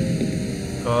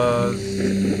 Because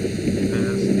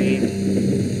there's seen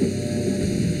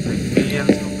like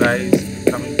millions of guys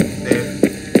coming to save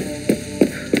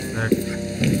that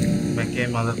McKay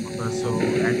motherfucker. So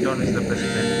Anton is the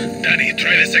president. Danny,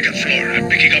 try the second floor. I'm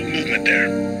picking up movement there.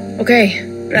 Okay,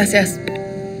 gracias.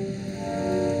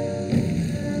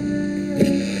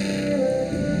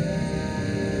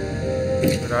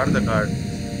 Where are the guards?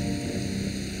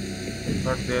 I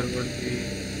thought there will be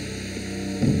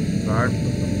guards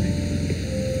or something.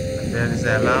 And there is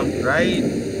an alarm right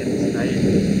inside.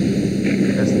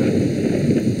 Yes, sir.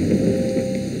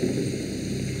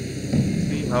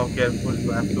 See how careful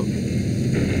you have to be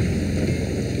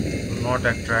to not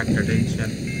attract attention.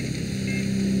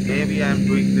 Maybe I am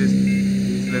doing this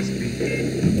uselessly.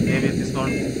 Maybe this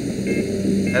won't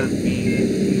help me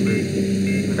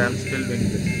anyway. But I am still doing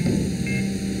this.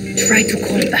 Try to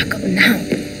call back up now.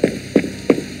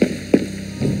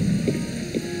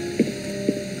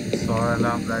 Saw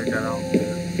alarm right around here.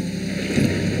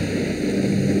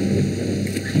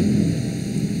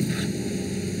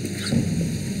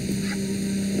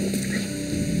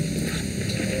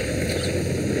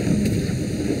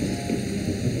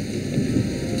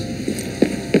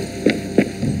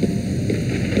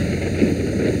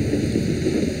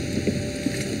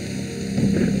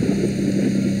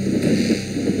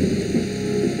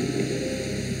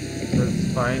 Let's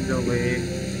find a way.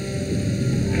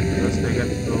 Just take a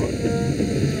floor.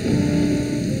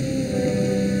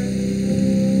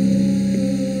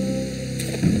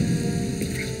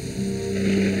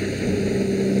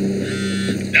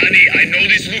 Danny, I know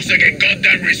this looks like a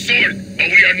goddamn resort, but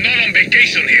we are not on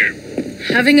vacation here.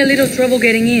 Having a little trouble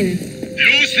getting in.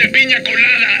 Lose the piña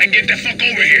colada and get the fuck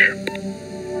over here.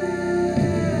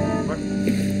 What?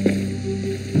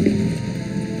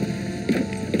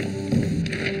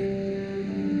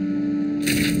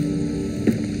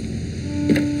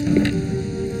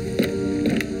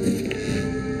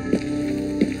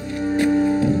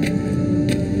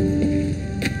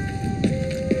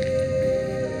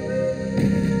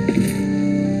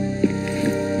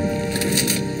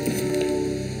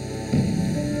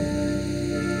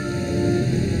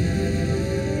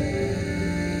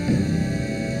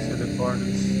 So the cord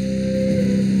is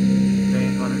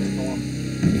playing on its own.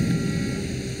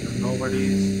 And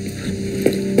nobody's.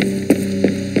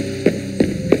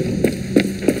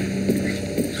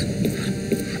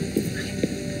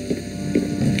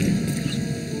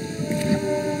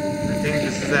 I think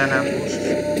this is an ambush.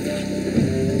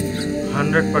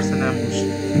 100% ambush.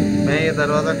 मैं ये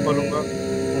दरवाजा खोलूंगा.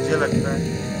 मुझे लगता है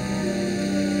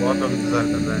बहुत लोग इंतजार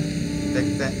कर रहे हैं.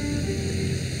 देखते हैं.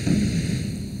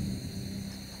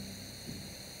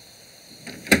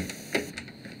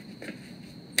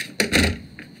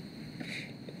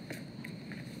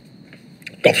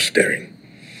 Stop staring.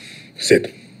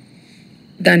 Sit.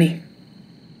 Danny,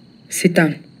 sit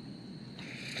down.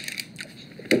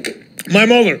 My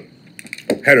mother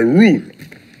had a rule.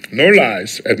 No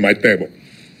lies at my table.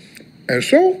 And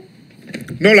so,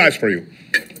 no lies for you.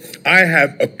 I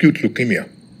have acute leukemia.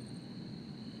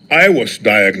 I was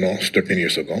diagnosed 13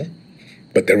 years ago,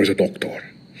 but there was a doctor.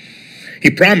 He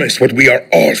promised what we are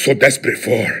all so desperate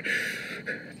for.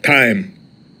 Time.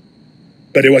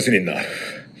 But it wasn't enough.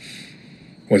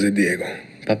 Was it, Diego?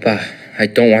 Papa, I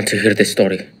don't want to hear this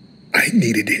story. I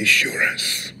needed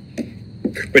insurance.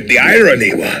 But the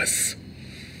irony was,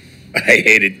 I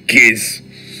hated kids.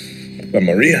 But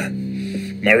Maria,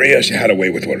 she had a way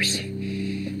with words.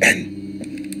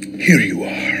 And here you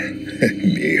are,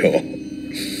 mijo.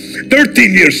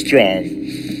 13 years strong.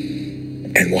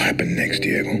 And what happened next,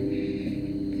 Diego?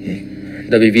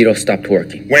 The Viviro stopped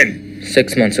working. When?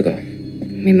 6 months ago.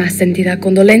 Mi más sentida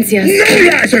condolencias. No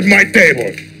lies at my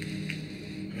table!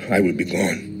 I will be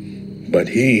gone. But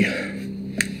he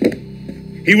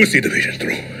will see the vision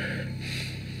through.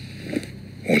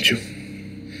 Won't you?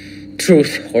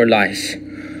 Truth or lies?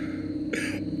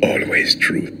 Always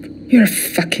truth. You're a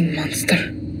fucking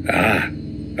monster. Ah,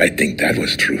 I think that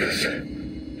was truth.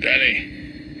 Danny,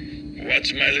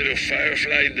 watch my little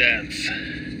firefly dance.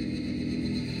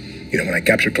 You know, when I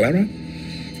captured Clara,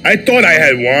 I thought I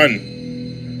had won.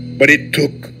 But it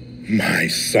took my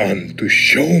son to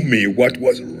show me what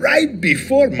was right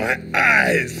before my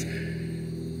eyes.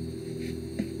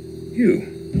 You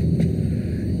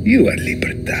are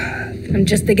Libertad. I'm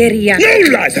just a guerrilla. No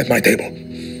lies at my table.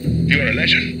 You're a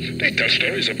legend. They tell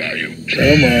stories about you.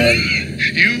 Come on.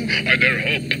 You are their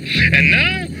hope. And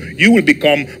now, You will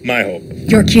become my hope.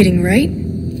 You're kidding, right?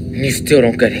 You still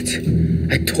don't get it.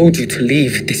 I told you to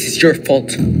leave. This is your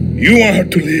fault. You want her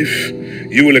to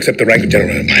leave. You will accept the rank of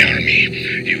general in my army.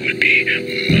 You will be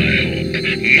my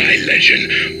hope, my legend,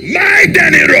 my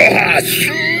Danny Rojas!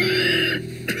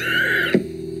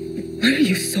 Why are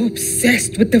you so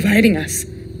obsessed with dividing us?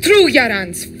 True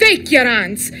Yarans, fake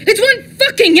Yarans. It's one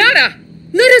fucking Yara.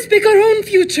 Let us pick our own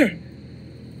future.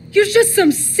 You're just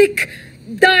some sick,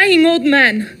 dying old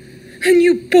man. And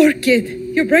you poor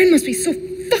kid. Your brain must be so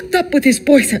fucked up with his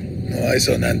poison. No eyes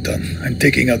on Anton. I'm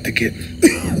taking out the kid.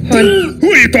 Juan. Who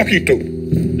are you talking to?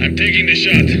 I'm taking the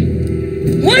shot.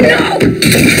 Juan, no!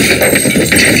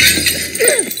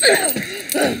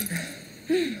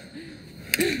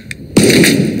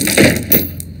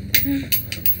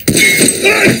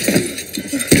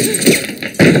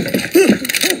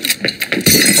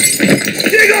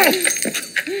 Diego!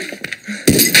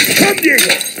 Come,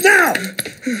 Diego! Now!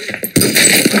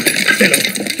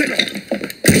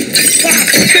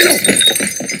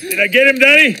 Did I get him,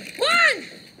 Danny? Juan!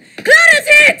 Clara's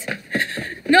hit!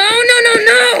 No!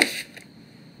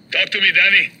 Talk to me,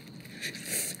 Danny.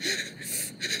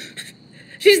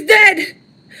 She's dead!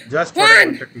 Just Juan! what I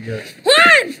wanted to hear.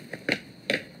 Juan!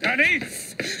 Danny?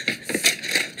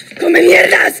 ¡Come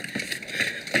mierdas!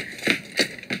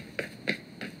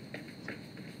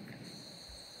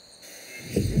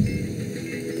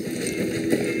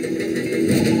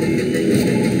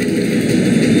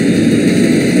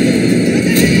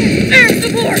 Air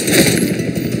support!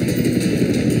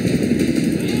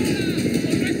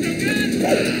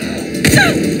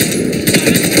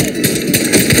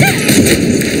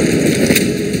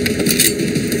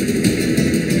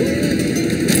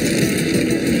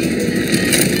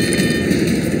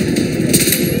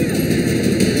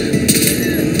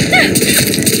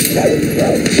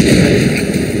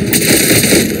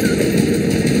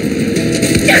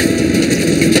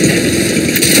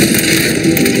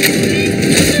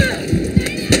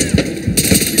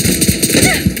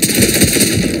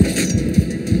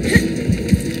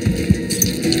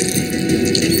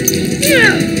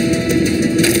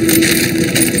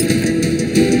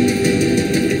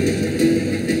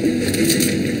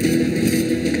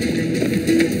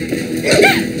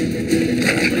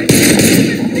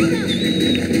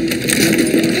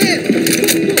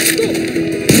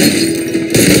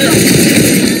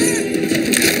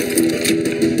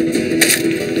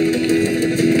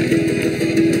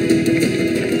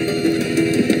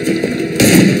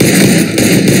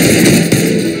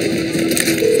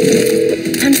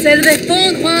 Answer the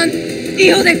phone, Juan.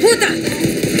 ¡Hijo de puta!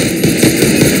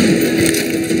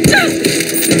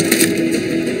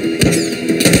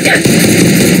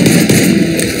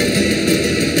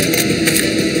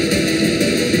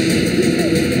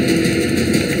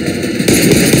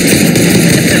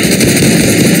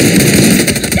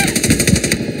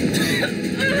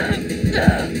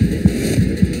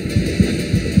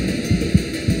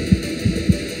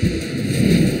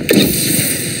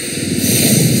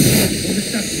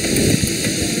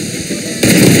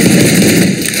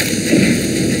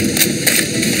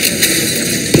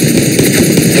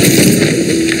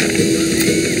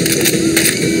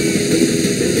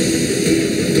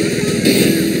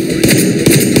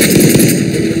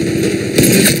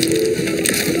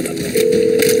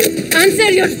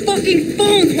 Answer your fucking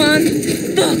phone, Juan!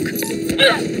 Fuck!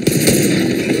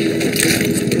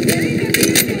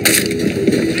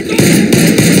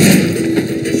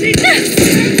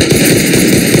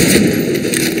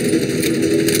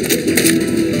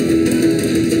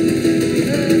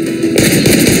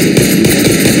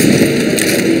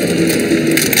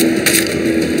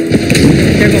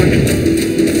 They're gone.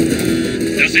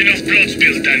 There's enough blood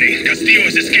spilled, Danny. Castillo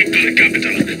has escaped to the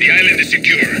capital. The island is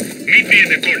secure. Meet me in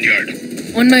the courtyard.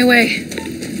 On my way.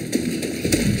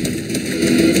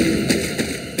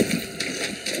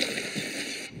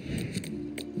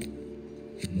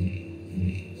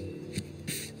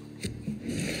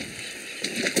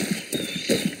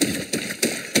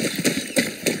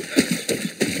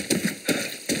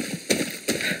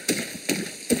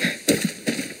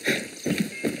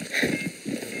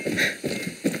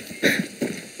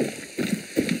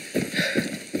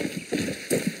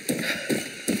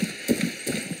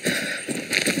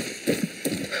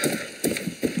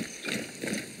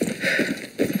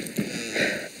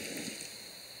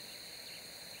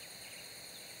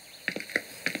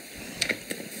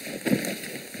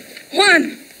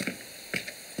 Juan!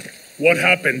 What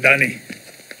happened, Danny?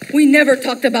 We never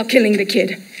talked about killing the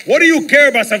kid. What do you care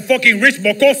about some fucking rich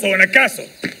mocoso in a castle?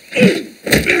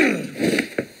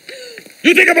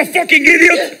 You think I'm a fucking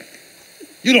idiot?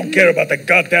 You don't care about the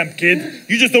goddamn kid.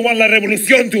 You just don't want La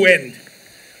Revolucion to end.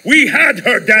 We had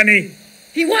her, Danny.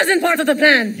 He wasn't part of the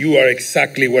plan. You are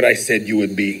exactly what I said you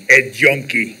would be. A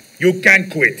junkie. You can't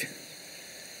quit.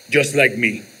 Just like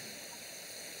me.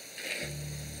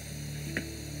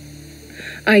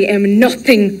 I am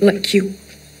nothing like you.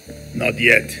 Not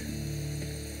yet.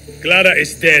 Clara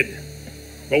is dead.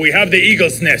 But we have the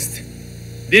Eagle's Nest.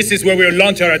 This is where we'll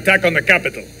launch our attack on the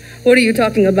capital. What are you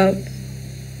talking about?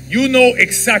 You know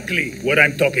exactly what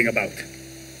I'm talking about.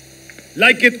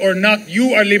 Like it or not,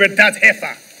 you are Libertad's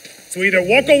jefa. So either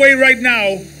walk away right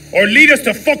now, or lead us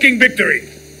to fucking victory.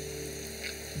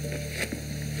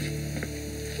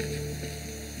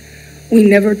 We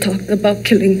never talked about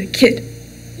killing the kid.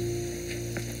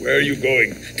 Where are you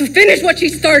going? To finish what she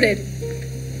started.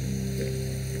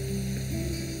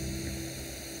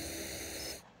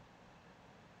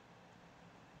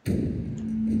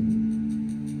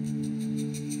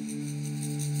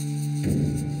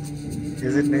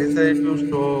 Is it necessary to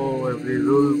show every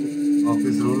rule of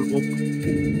his rule book?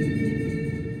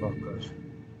 Oh gosh.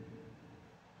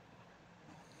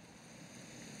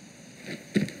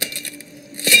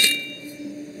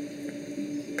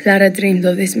 Clara dreamed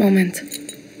of this moment.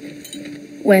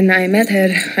 When I met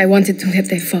her, I wanted to get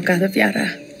the fuck out of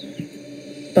Yara.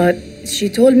 But she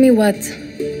told me what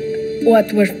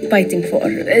we're fighting for.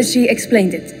 She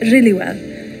explained it really well.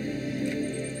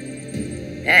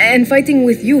 And fighting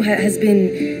with you has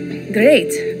been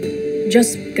great.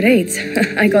 Just great.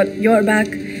 I got your back,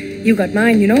 you got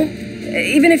mine, you know?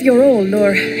 Even if you're old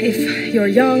or if you're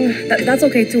young, that's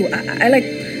okay too. I like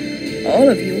all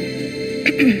of you.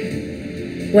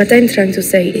 What I'm trying to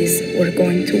say is we're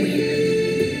going to win.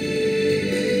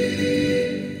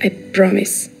 I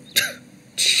promise.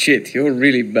 Shit, you're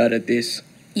really bad at this.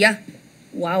 Yeah.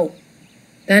 Wow.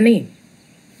 Danny,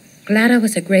 Clara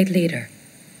was a great leader.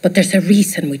 But there's a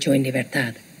reason we joined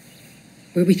Libertad.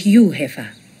 We're with you,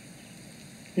 jefa.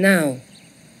 Now,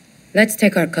 let's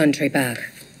take our country back.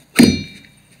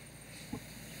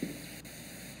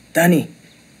 Danny,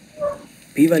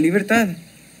 viva Libertad.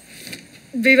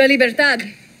 Viva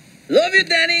Libertad. Love you,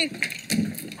 Danny.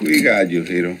 We got you,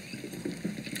 Hero.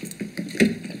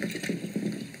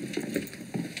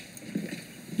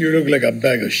 You look like a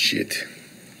bag of shit.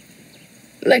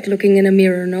 Like looking in a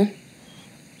mirror, no?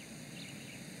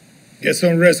 Get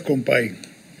some rest, compay.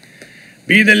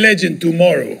 Be the legend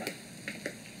tomorrow.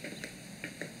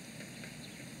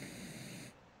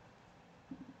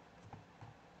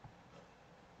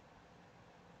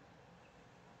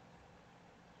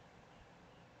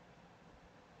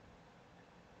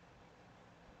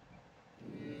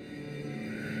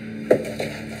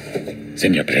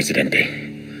 Senor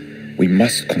Presidente, we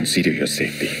must consider your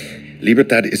safety.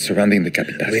 Libertad is surrounding the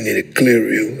capital. We need a clear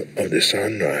view of the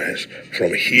sunrise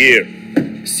from here.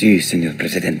 Sí, Senor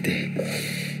Presidente.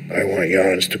 I want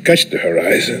Yarns to catch the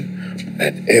horizon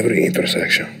at every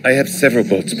intersection. I have several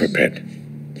boats prepared.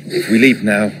 If we leave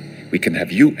now, we can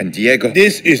have you and Diego.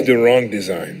 This is the wrong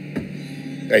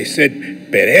design. I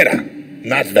said Pereira,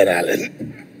 not Van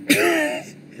Allen.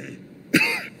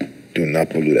 Do not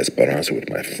pollute Esperanza with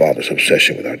my father's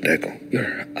obsession with Art Deco.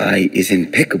 Your eye is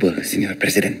impeccable, Senor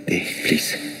Presidente.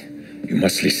 Please, you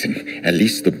must listen. At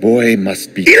least the boy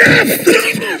must be... Enough!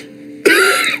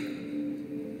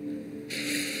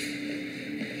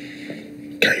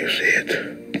 Can you see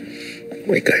it?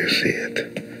 Where can you see it?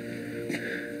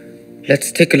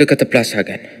 Let's take a look at the plaza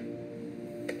again.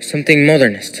 Something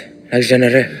modernist, like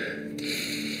Genere.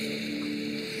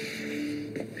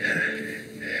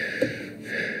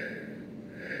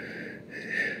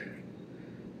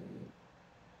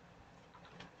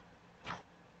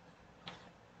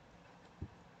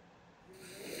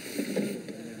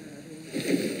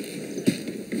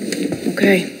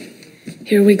 Okay,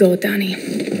 here we go, Danny.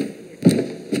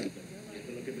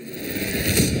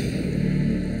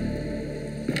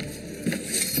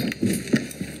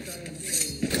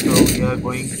 So we are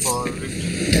going for it.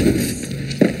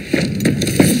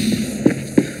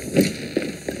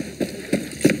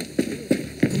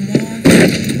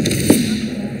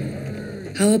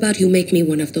 How about you make me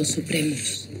one of those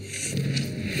Supremos?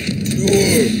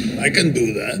 Sure, I can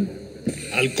do that.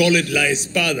 I'll call it La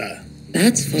Espada.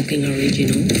 That's fucking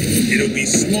original. It'll be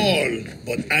small,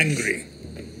 but angry.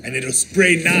 And it'll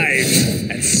spray knives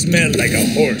and smell like a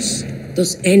horse.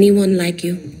 Does anyone like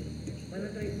you?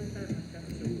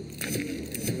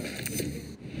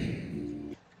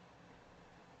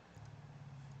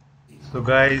 So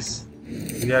guys,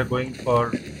 we are going for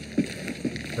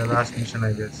the last mission,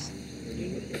 I guess.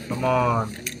 Come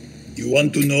on. You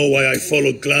want to know why I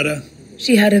followed Clara?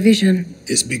 She had a vision.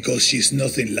 It's because she's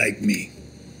nothing like me.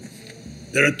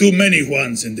 There are too many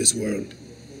Juans in this world.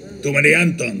 Too many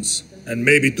Antons, and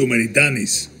maybe too many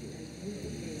Dannys.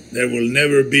 there will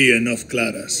never be enough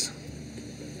Claras.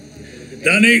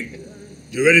 Danny,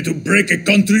 you ready to break a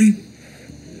country?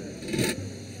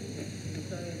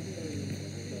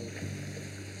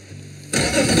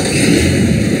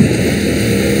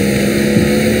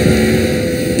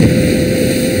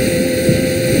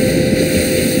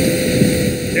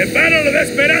 The Battle of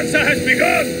Esperanza has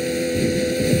begun!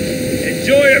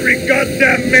 Enjoy every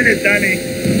goddamn minute, Danny.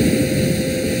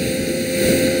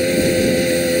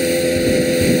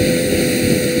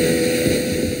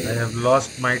 I have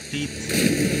lost my teeth.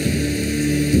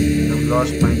 I've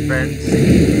lost my friends.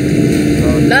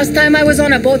 Last time I was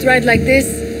on a boat ride like this,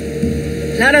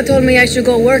 Clara told me I should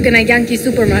go work in a Yankee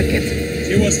supermarket.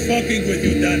 She was fucking with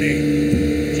you, Danny.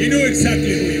 She knew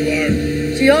exactly who you are.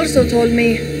 She also told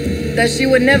me that she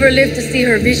would never live to see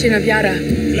her vision of Yara.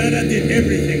 Clara did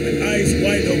everything with eyes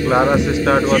wide open. Clara से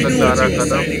start हुआ था Clara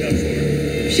खत्म.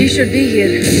 She should be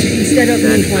here instead of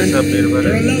me, Juan.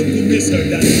 You're allowed to miss her,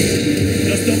 Danny.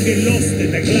 Just don't get lost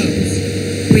in the clouds.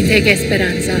 We take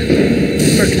Esperanza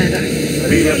for Clara.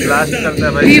 blast करता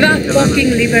है भाई. Viva fucking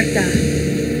Libertad.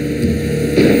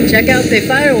 Check out the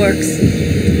fireworks.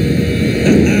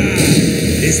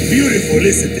 It's beautiful,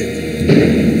 isn't it?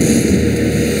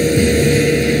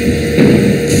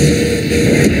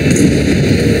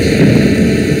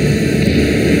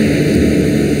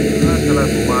 चला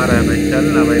घुमा रहा है भाई. चल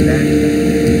ना भाई land.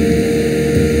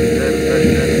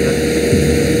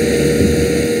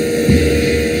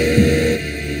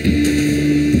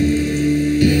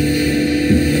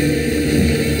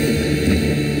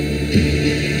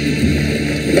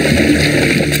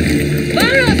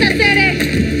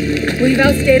 We've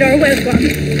outstayed our welcome.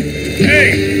 Hey,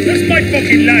 that's my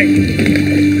fucking line.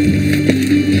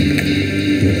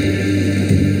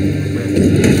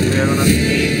 We are gonna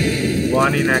see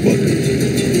one in action.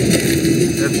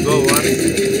 Let's go one.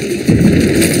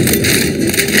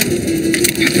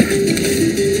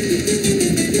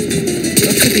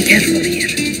 Got to be careful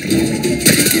here.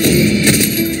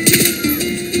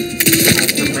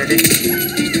 That's the medic.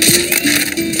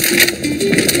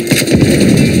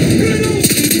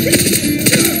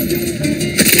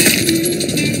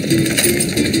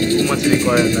 Much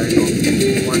recoil, I don't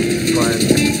want recoil.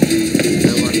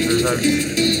 I want results.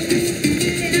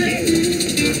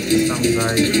 There's some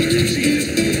guy,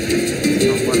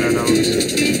 someone around.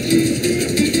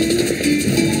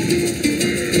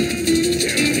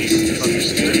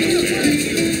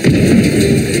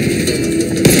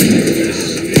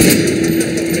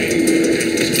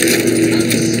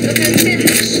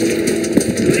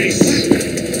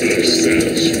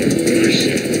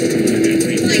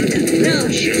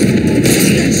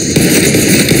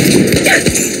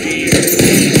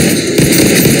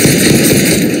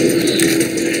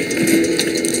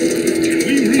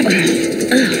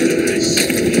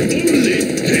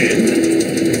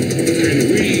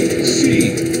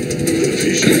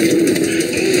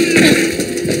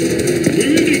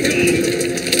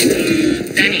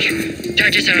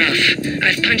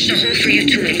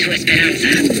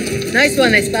 Nice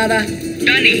one, Espada.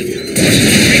 Danny!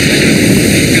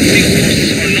 Castillo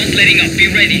forces are not letting up. Be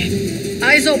ready.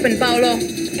 Eyes open, Paolo.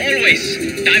 Always.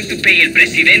 Time to pay El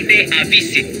Presidente a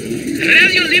visit.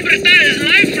 Radio Libertad is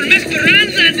live from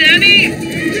Esperanza, Danny!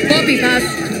 Copy, Paz.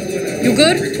 You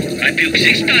good? I puked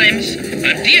 6 times,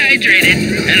 I'm dehydrated,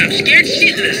 and I'm scared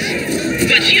shitless.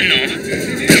 But you know,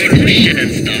 pollution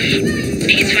and stuff.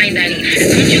 It's fine, Danny.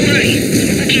 Don't you worry.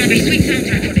 I'm cooking up a sweet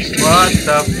soundtrack for this story. What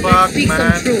the fuck, Speak man?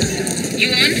 some truth. You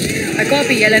on? I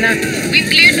copy, Elena. We've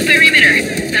cleared the perimeter.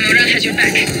 Zamora has your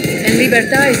back. And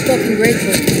Libertad is fucking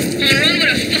grateful. Monroe would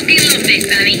have fucking loved this,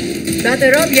 Danny.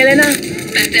 Batter up, Yelena.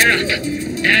 Batter up.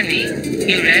 Danny,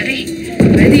 you ready?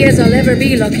 Ready as I'll ever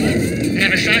be, Lucky.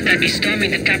 Never thought I'd be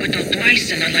storming the Capitol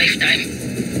twice in a lifetime.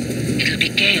 It'll be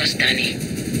chaos, Danny.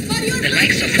 The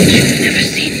likes of which you've never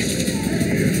seen.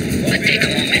 But take a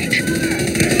moment.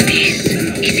 This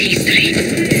is history.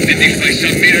 And if by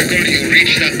some miracle you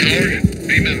reach that tower,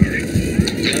 remember,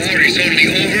 the war is only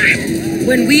over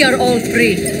when we are all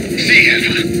free. See,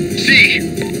 Eva. See.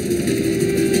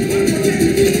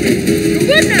 You're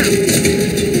good now.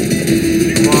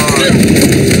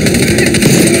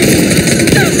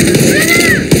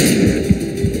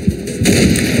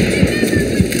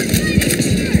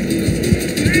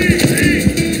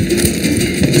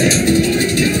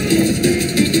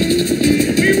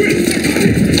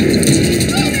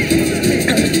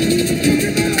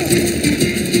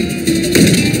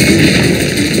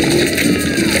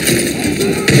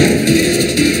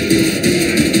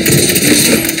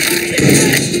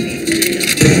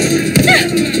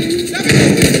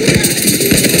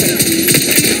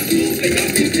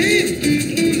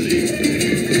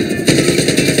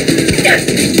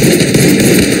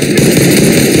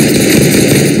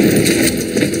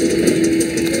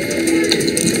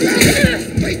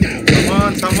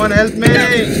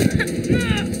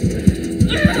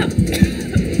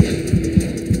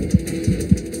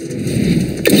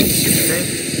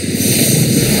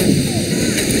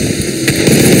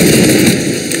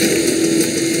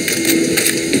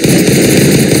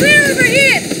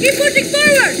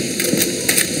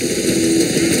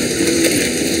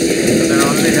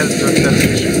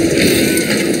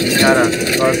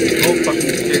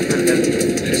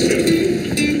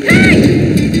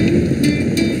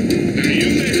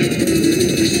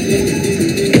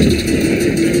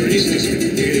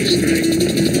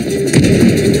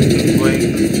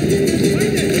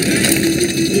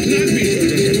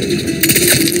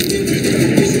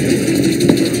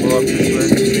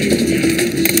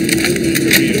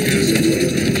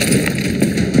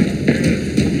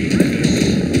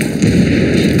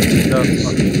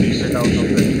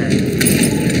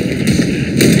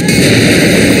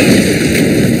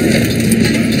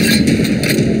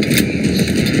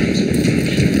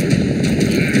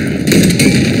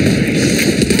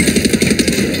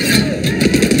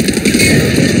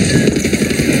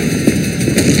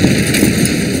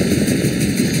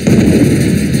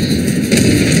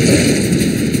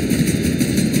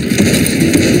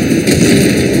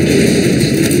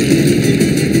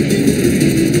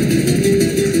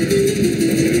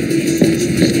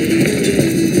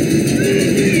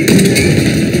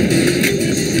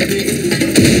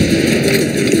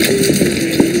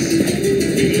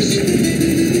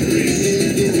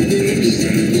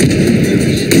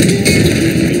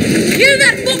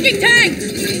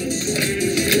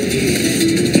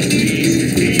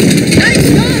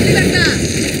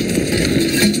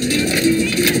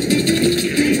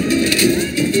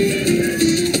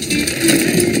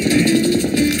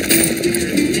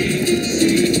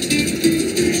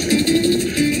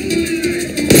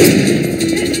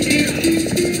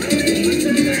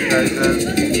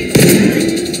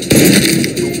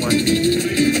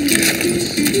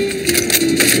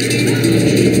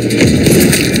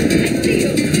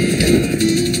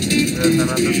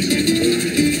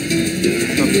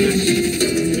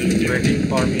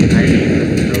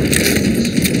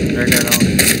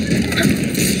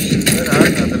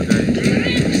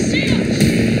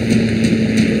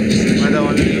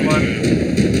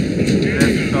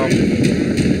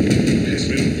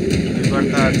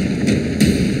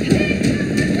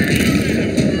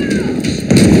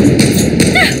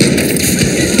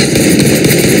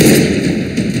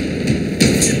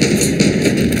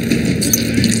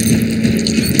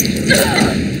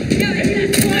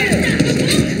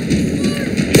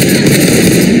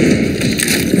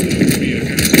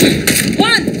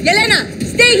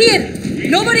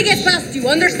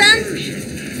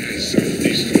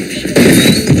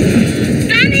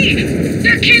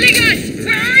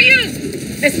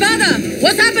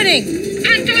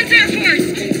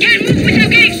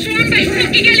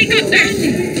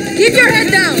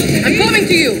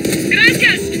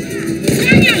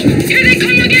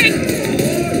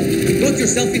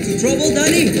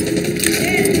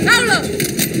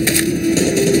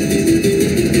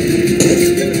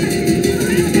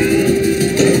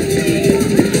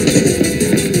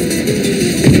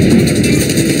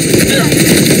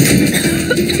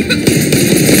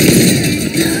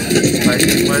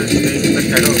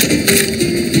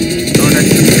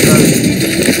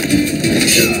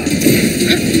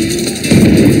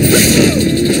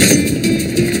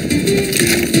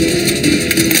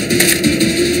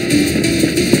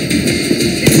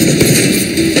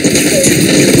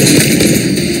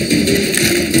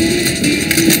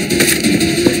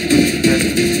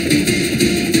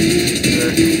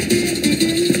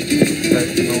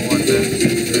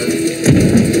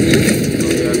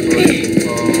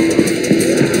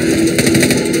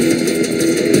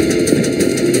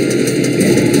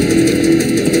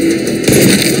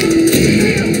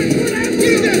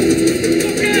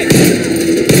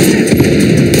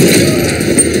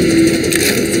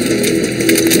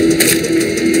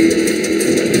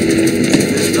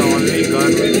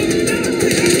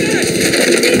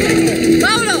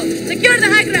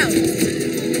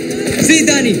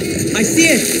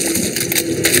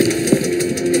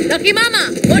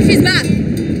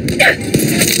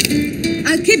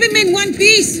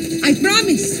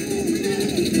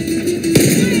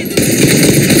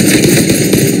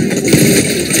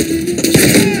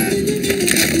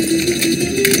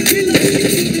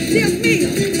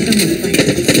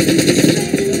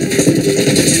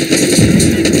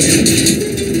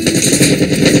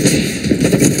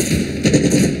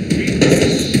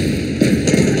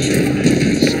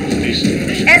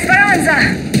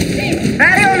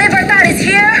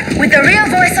 with the real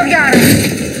voice of Yara.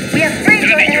 We have freed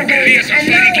your airways, and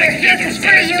now we're here to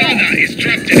free you.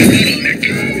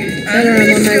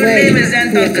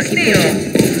 Anton Castillo.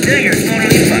 Doing your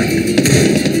totally fine.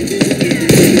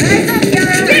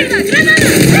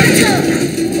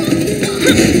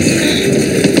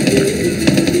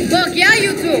 Look, yeah,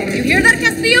 you two. You hear that,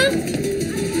 Castillo?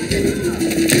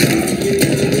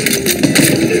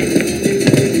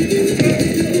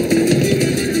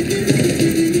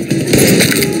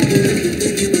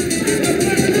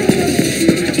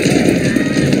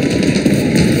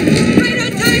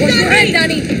 Right,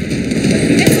 Danny.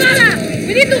 Escala!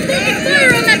 We need to focus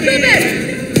fire on that cupid!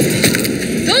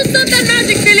 Don't stop that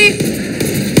magic, Billy!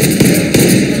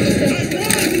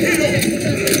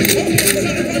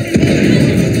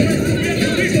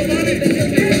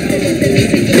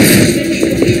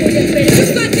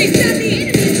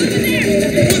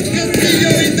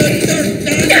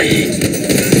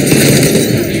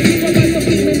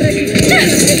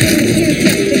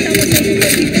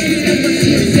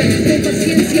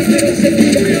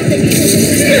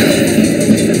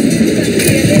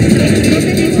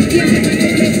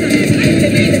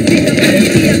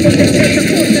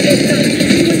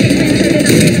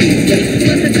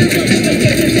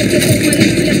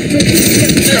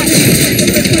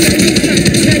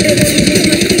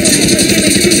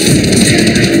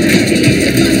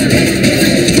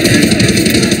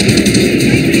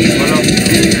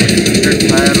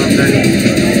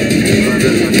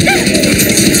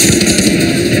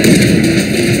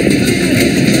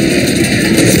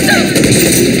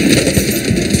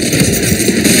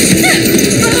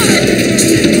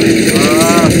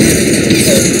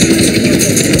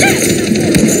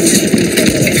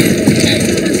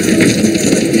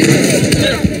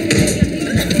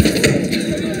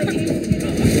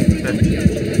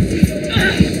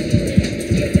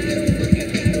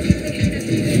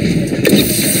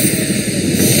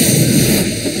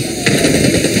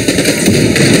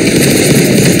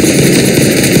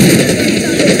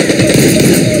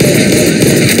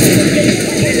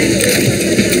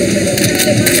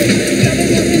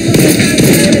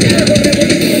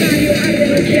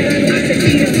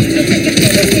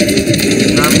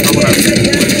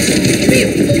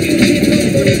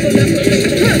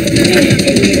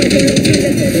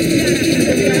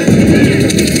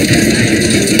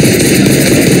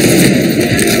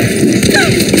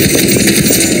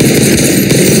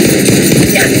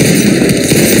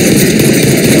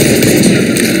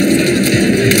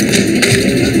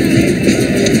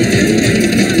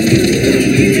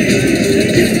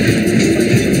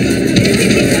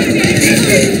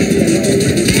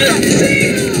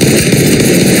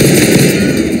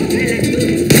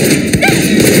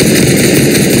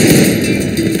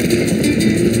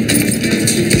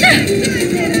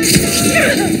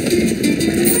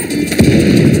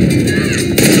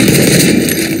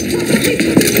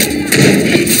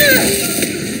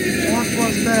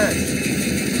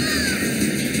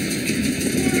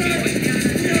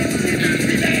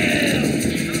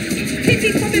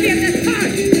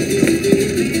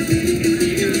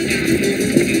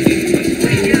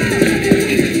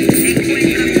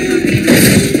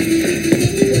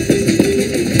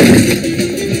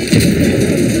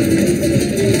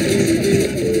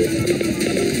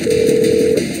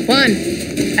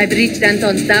 I've reached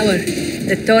Anton's tower.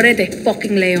 The Torre de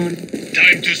fucking Leon.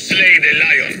 Time to slay the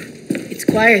lion. It's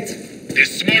quiet. The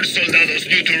smart soldados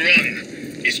knew to run.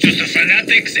 It's just the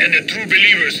fanatics and the true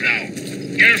believers now.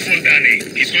 Careful, Danny.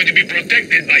 He's going to be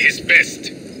protected by his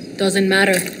best. Doesn't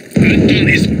matter. Anton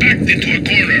is backed into a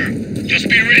corner. Just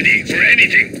be ready for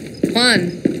anything.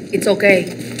 Juan, it's okay.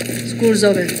 School's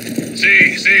over.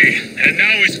 See. And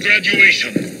now it's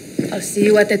graduation. I'll see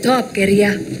you at the top,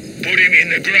 guerrilla. Put him in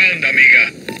the ground,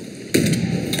 amiga.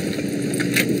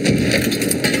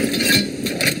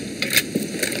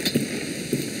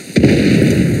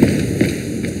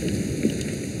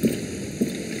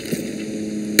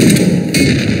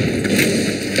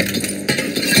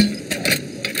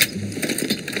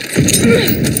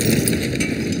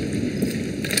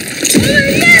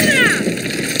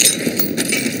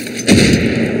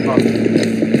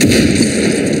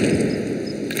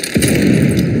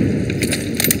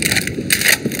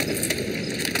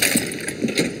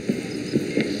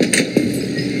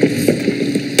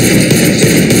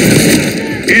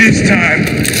 It's time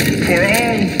for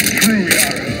all true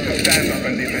Yara to stand up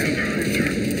and defend their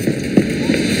culture.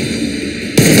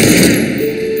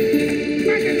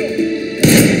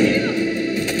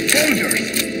 Soldiers,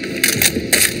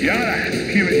 Yara has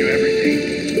given you everything.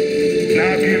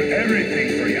 Now give everything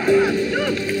for Yara.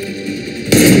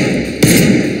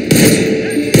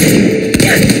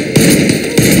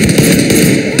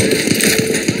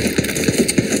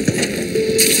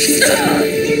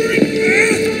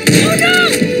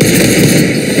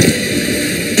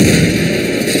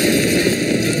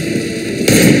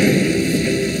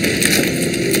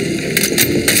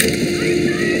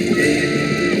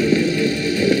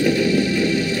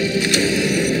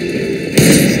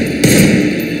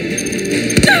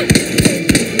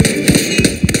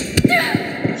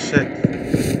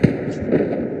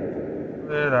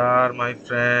 my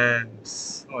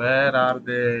friends? Where are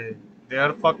they? They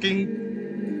are fucking.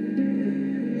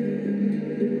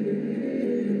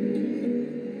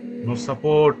 No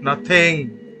support,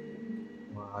 nothing.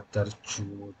 Mother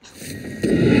truth.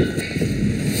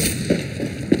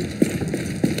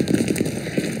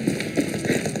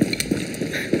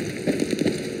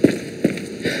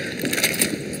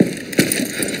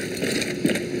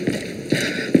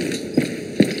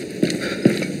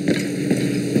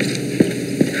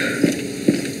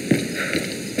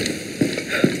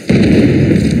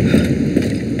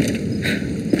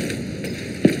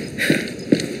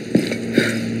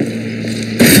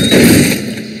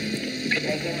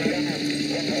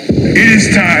 It is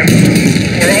time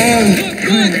for all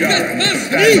true Yara to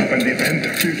stand up and defend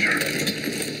their future.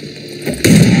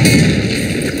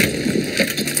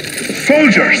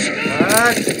 Soldiers!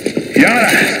 Yara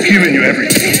has given you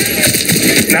everything.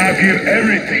 Now give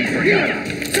everything for Yara.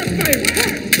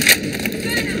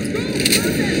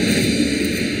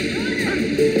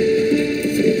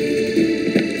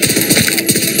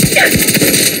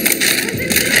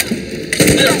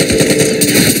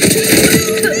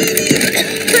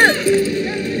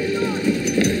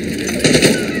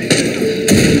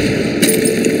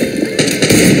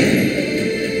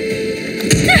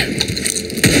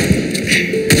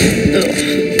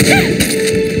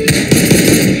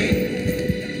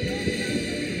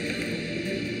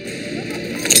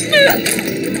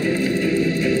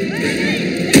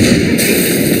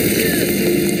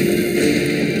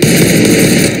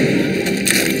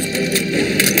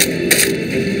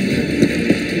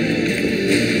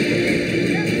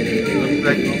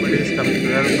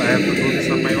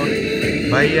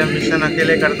 भाई ये mission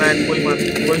अकेले करना है, कोई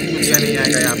चूतिया नहीं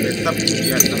आएगा यहाँ पे, सब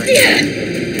चूतिया सब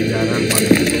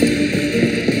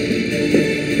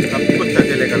कुछ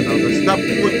अकेले करना होगा, सब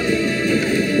कुछ।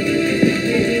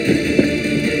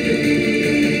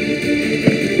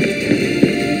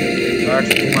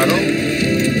 मारो,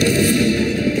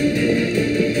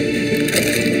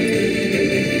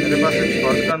 मेरे पास एक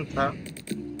शॉटगन था,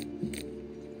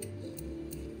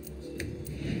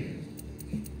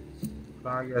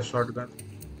 कहाँ गया shotgun?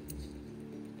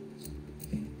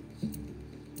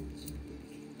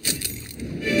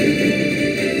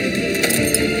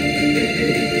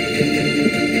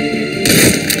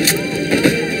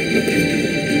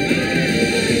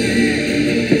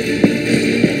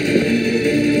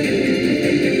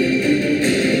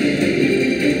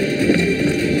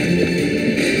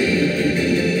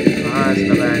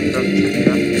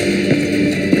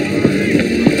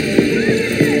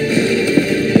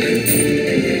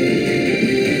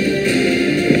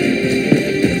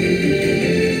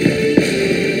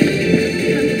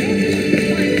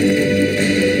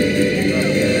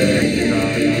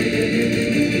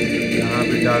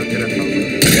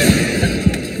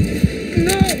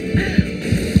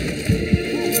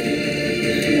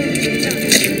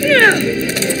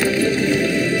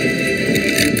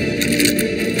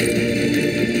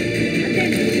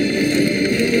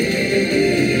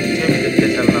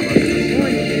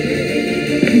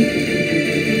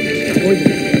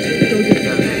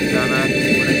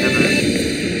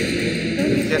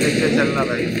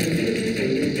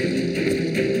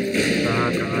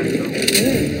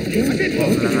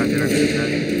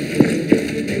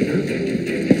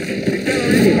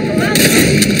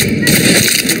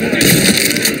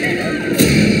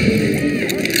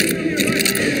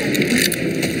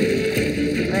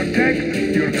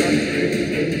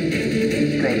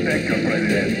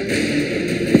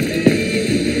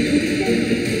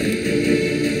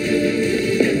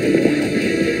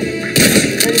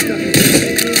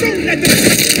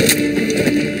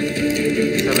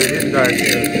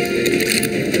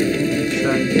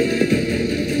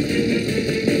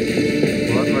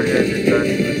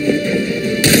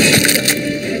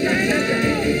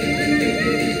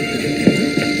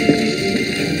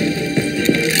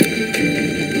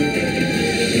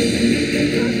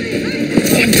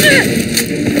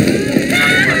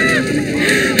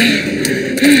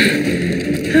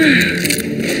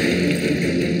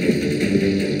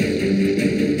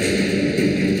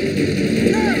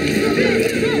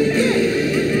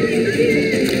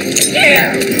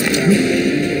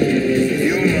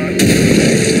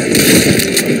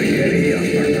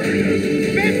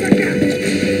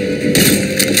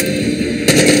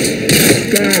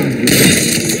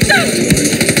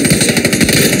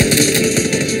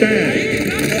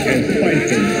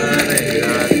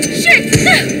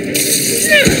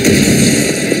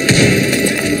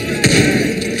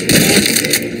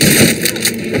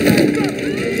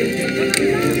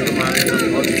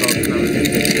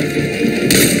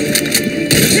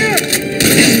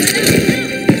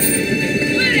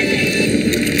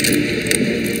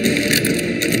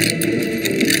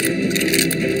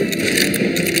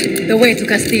 The way to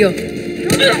Castillo.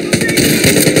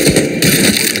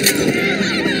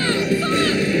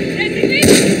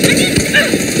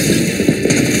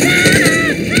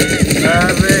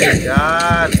 अरे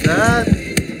यार दर्द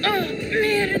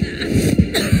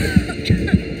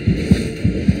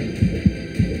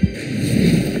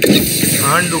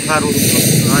घाट उठा रो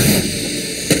घाट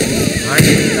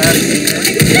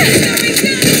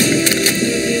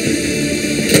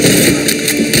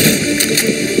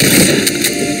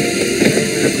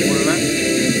बोलना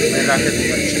मैं लाके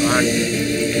दूंगा घाट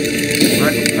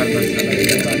उठाना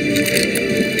साला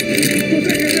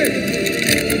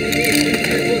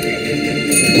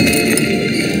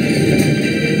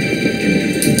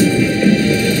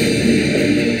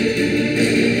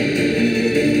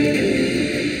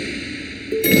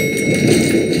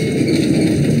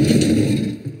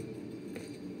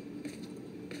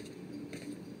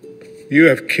You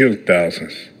have killed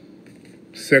thousands,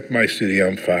 set my city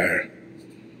on fire,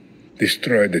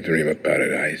 destroyed the dream of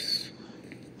paradise.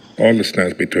 All that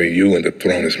stands between you and the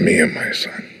throne is me and my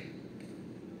son.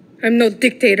 I'm no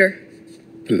dictator.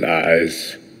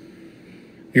 Lies.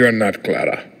 You are not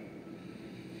Clara.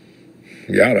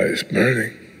 Yara is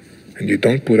burning, and you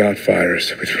don't put out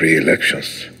fires with free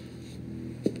elections.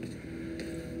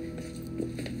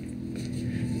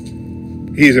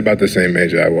 He is about the same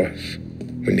age I was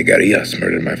when the guerrillas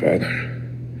murdered my father.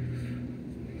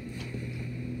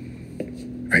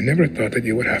 I never thought that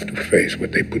you would have to face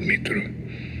what they put me through.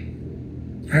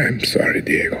 I am sorry,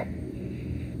 Diego.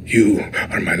 You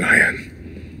are my lion.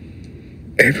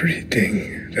 Everything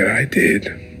that I did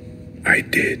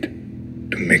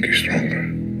to make you stronger.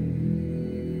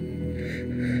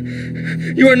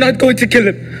 You are not going to kill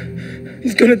him.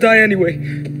 He's gonna die anyway.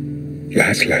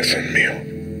 Last lesson, Mio.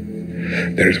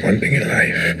 There is one thing in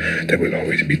life that will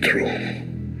always be true.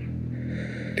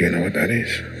 Do you know what that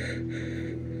is?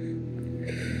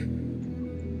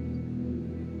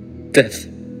 Death.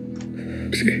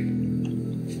 See.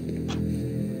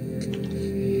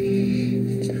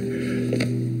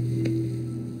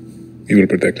 You will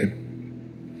protect him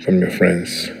from your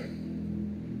friends,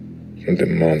 from the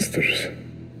monsters.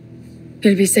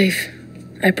 He'll be safe.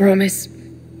 I promise.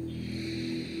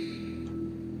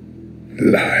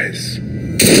 Lies.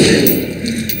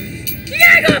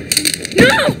 Diego!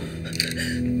 No!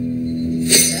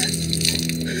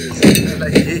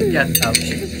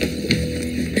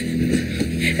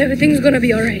 Everything's gonna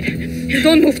be alright.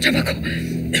 Don't move, Chamaco.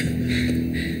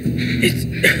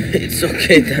 It's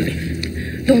okay, Danny.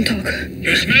 Don't talk.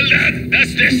 You smell that?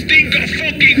 That's the stink of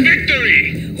fucking victory!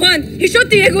 Juan, he shot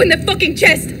Diego in the fucking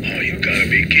chest. Oh, you gotta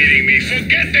be kidding me.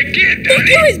 Forget the kid, Fuck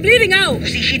Danny! you, he's bleeding out.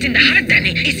 Was he hit in the heart,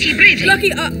 Danny? Is he breathing?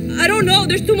 Lucky, I don't know.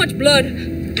 There's too much blood.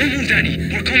 Don't move, Danny.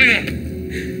 We're coming up.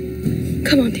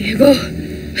 Come on, Diego.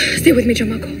 Stay with me,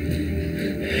 Chamaco.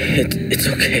 It's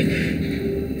okay.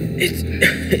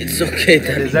 It's okay,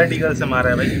 Danny. Desert Eagle से मारा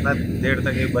है भाई इतना देर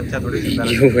तक एक बच्चा थोड़ी जिंदा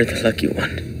रहा. You were the lucky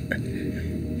one.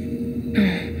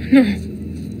 No.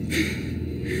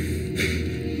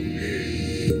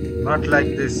 Not like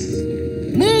this.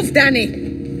 Move, Danny.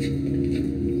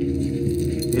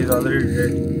 He's already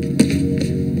dead.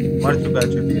 मर चुका है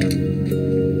चुटिया.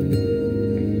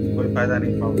 कोई फायदा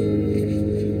नहीं पाऊंगा.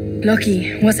 Lucky,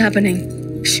 what's happening?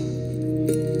 Shh.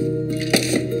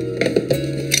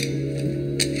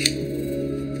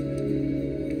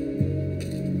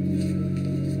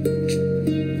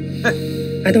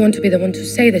 I don't want to be the one to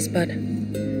say this, but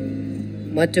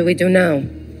what do we do now?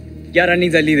 Yara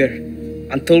needs a leader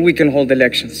until we can hold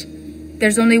elections.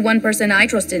 There's only one person I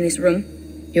trust in this room.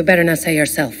 You better not say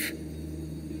yourself.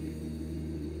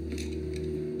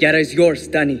 Yara is yours,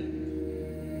 Danny.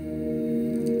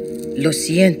 Lo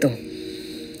siento.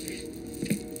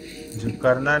 जो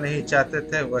करना नहीं चाहते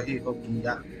थे वही हो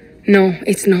किया. No,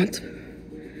 it's not.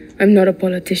 I'm not a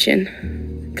politician.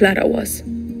 Clara was.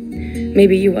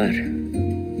 Maybe you are.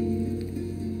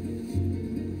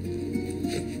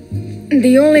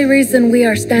 The only reason we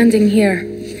are standing here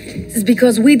is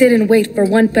because we didn't wait for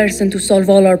one person to solve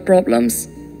all our problems.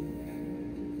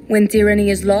 When tyranny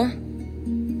is law,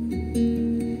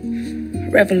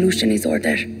 revolution is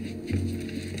order.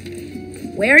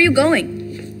 Where are you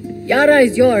going? Yara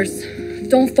is yours.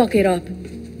 Don't fuck it up.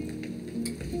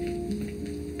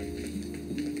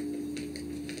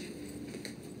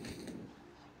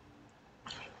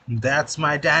 That's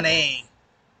my Danny.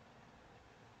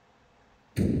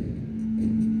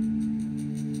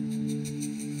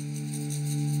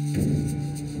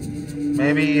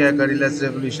 Maybe a guerrilla's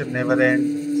revolution never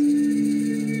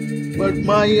ends, but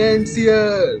my ends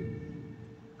here.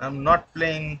 I'm not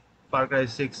playing Far Cry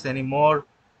 6 anymore,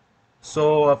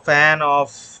 so a fan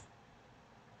of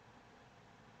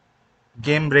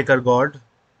Game Breaker God.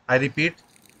 I repeat,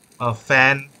 a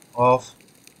fan of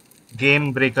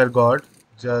Game Breaker God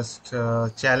just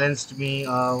challenged me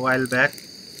a while back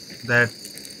that,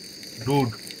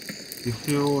 dude, if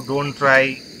you don't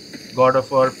try God of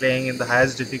War playing in the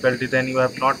highest difficulty, then you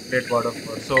have not played God of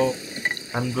War. So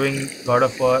I'm doing God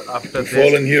of War after The this.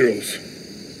 Fallen Heroes.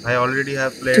 I already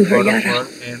have To played her God of Yara. War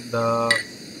in the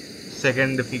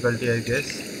second difficulty, I guess.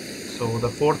 So the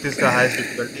fourth is the highest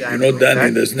difficulty. You I'm know, doing Danny,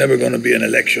 that there's never gonna be an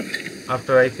election.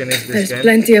 after I finish this There's game.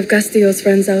 plenty of Castillo's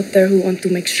friends out there who want to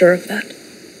make sure of that.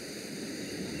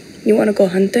 You want to go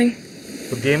hunting?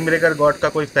 तो game breaker God का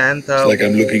कोई fan था, It's like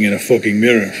I'm looking in a fucking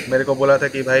mirror. मेरे को बोला था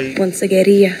कि भाई Once a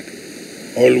guerrilla.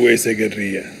 Always a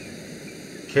guerrilla.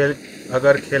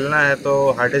 अगर खेलना है तो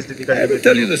hardest I difficulty ever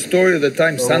tell you the story of the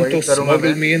time तो Santos वही करूंगा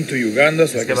smuggled मैं। me into Uganda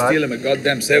so I इसके could बाद- steal him a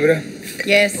goddamn zebra?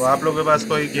 Yes. तो आप लोगों के पास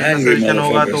कोई गेम का Angry सजेशन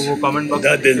होगा तो वो motherfuckers. Comment box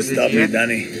That didn't stop me,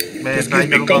 Danny. मैं Just ट्राई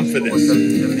gives me करूंगा उसको confidence.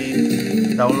 जल्दी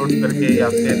डाउनलोड करके या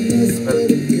फिर अगर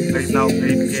खरीदना हो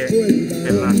खरीद के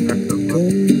खेलना स्टार्ट करूंगा।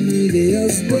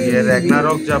 तो ये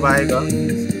रैग्नारॉक जब आएगा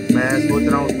मैं सोच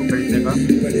रहा हूँ उसको खरीदने का।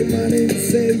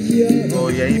 तो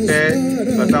यहीं पे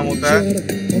खत्म होता है,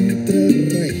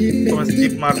 तो मैं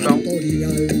स्किप मारता हूँ।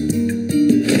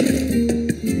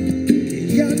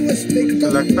 तो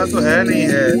लगता तो है नहीं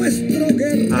है,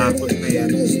 हाँ कुछ नहीं है।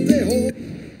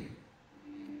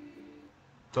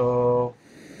 तो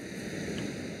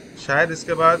शायद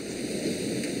इसके बाद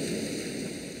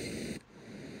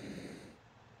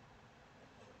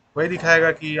वही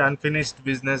दिखाएगा कि अनफिनिश्ड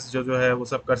बिजनेस जो है वो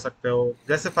सब कर सकते हो,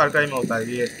 जैसे फार क्राई में होता है।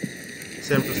 ये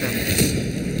same to same.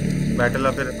 Battle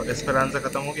of एस्पेरांजा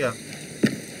खत्म हो गया,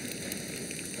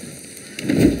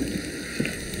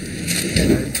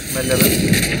 मैं लेवल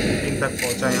 3 तक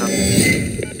पहुंचा यहाँ पे।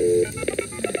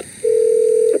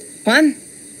 Juan?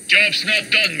 Job's not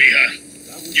done, mija.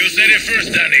 You said it first,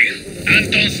 Danny.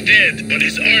 Anton's dead, but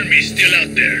his army's still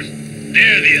out there.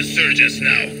 They're the insurgents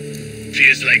now.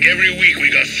 Feels like every week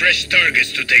we got fresh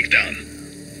targets to take down.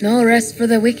 No rest for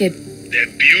the wicked. The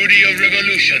beauty of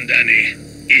revolution, Danny,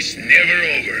 is never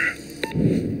over.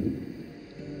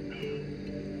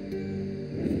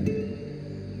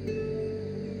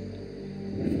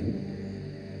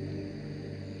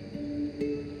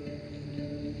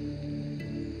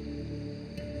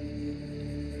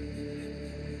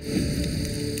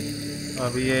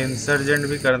 अभी ये insurgent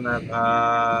भी करना है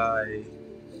भाई।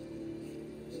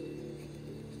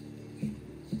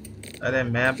 अरे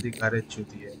map दिखा रहे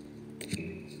चूतिए।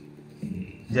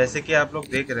 जैसे कि आप लोग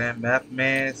देख रहे हैं मैप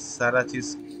में सारा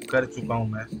चीज कर चुका हूं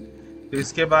मैं। तो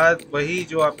इसके बाद वही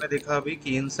जो आपने देखा अभी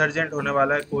कि इंसर्जेंट होने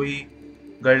वाला है, कोई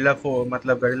गरिल्ला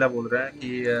मतलब गरिल्ला बोल रहे हैं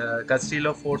कि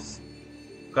कास्टिलो फोर्स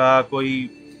का कोई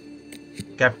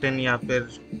कैप्टन या फिर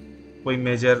कोई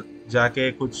मेजर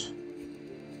जाके कुछ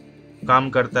काम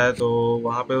करता है, तो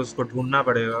वहाँ पे उसको ढूंढना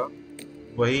पड़ेगा।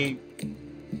 वही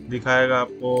दिखाएगा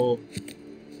आपको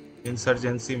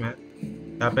इंसर्जेंसी में।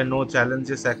 यहाँ पे नो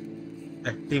चैलेंजेस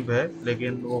एक्टिव है,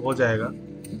 लेकिन वो हो जाएगा।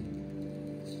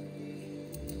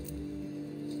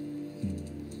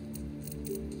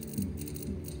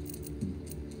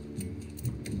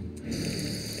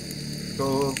 तो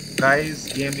गाइस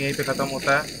गेम यहीं पे ख़त्म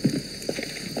होता है।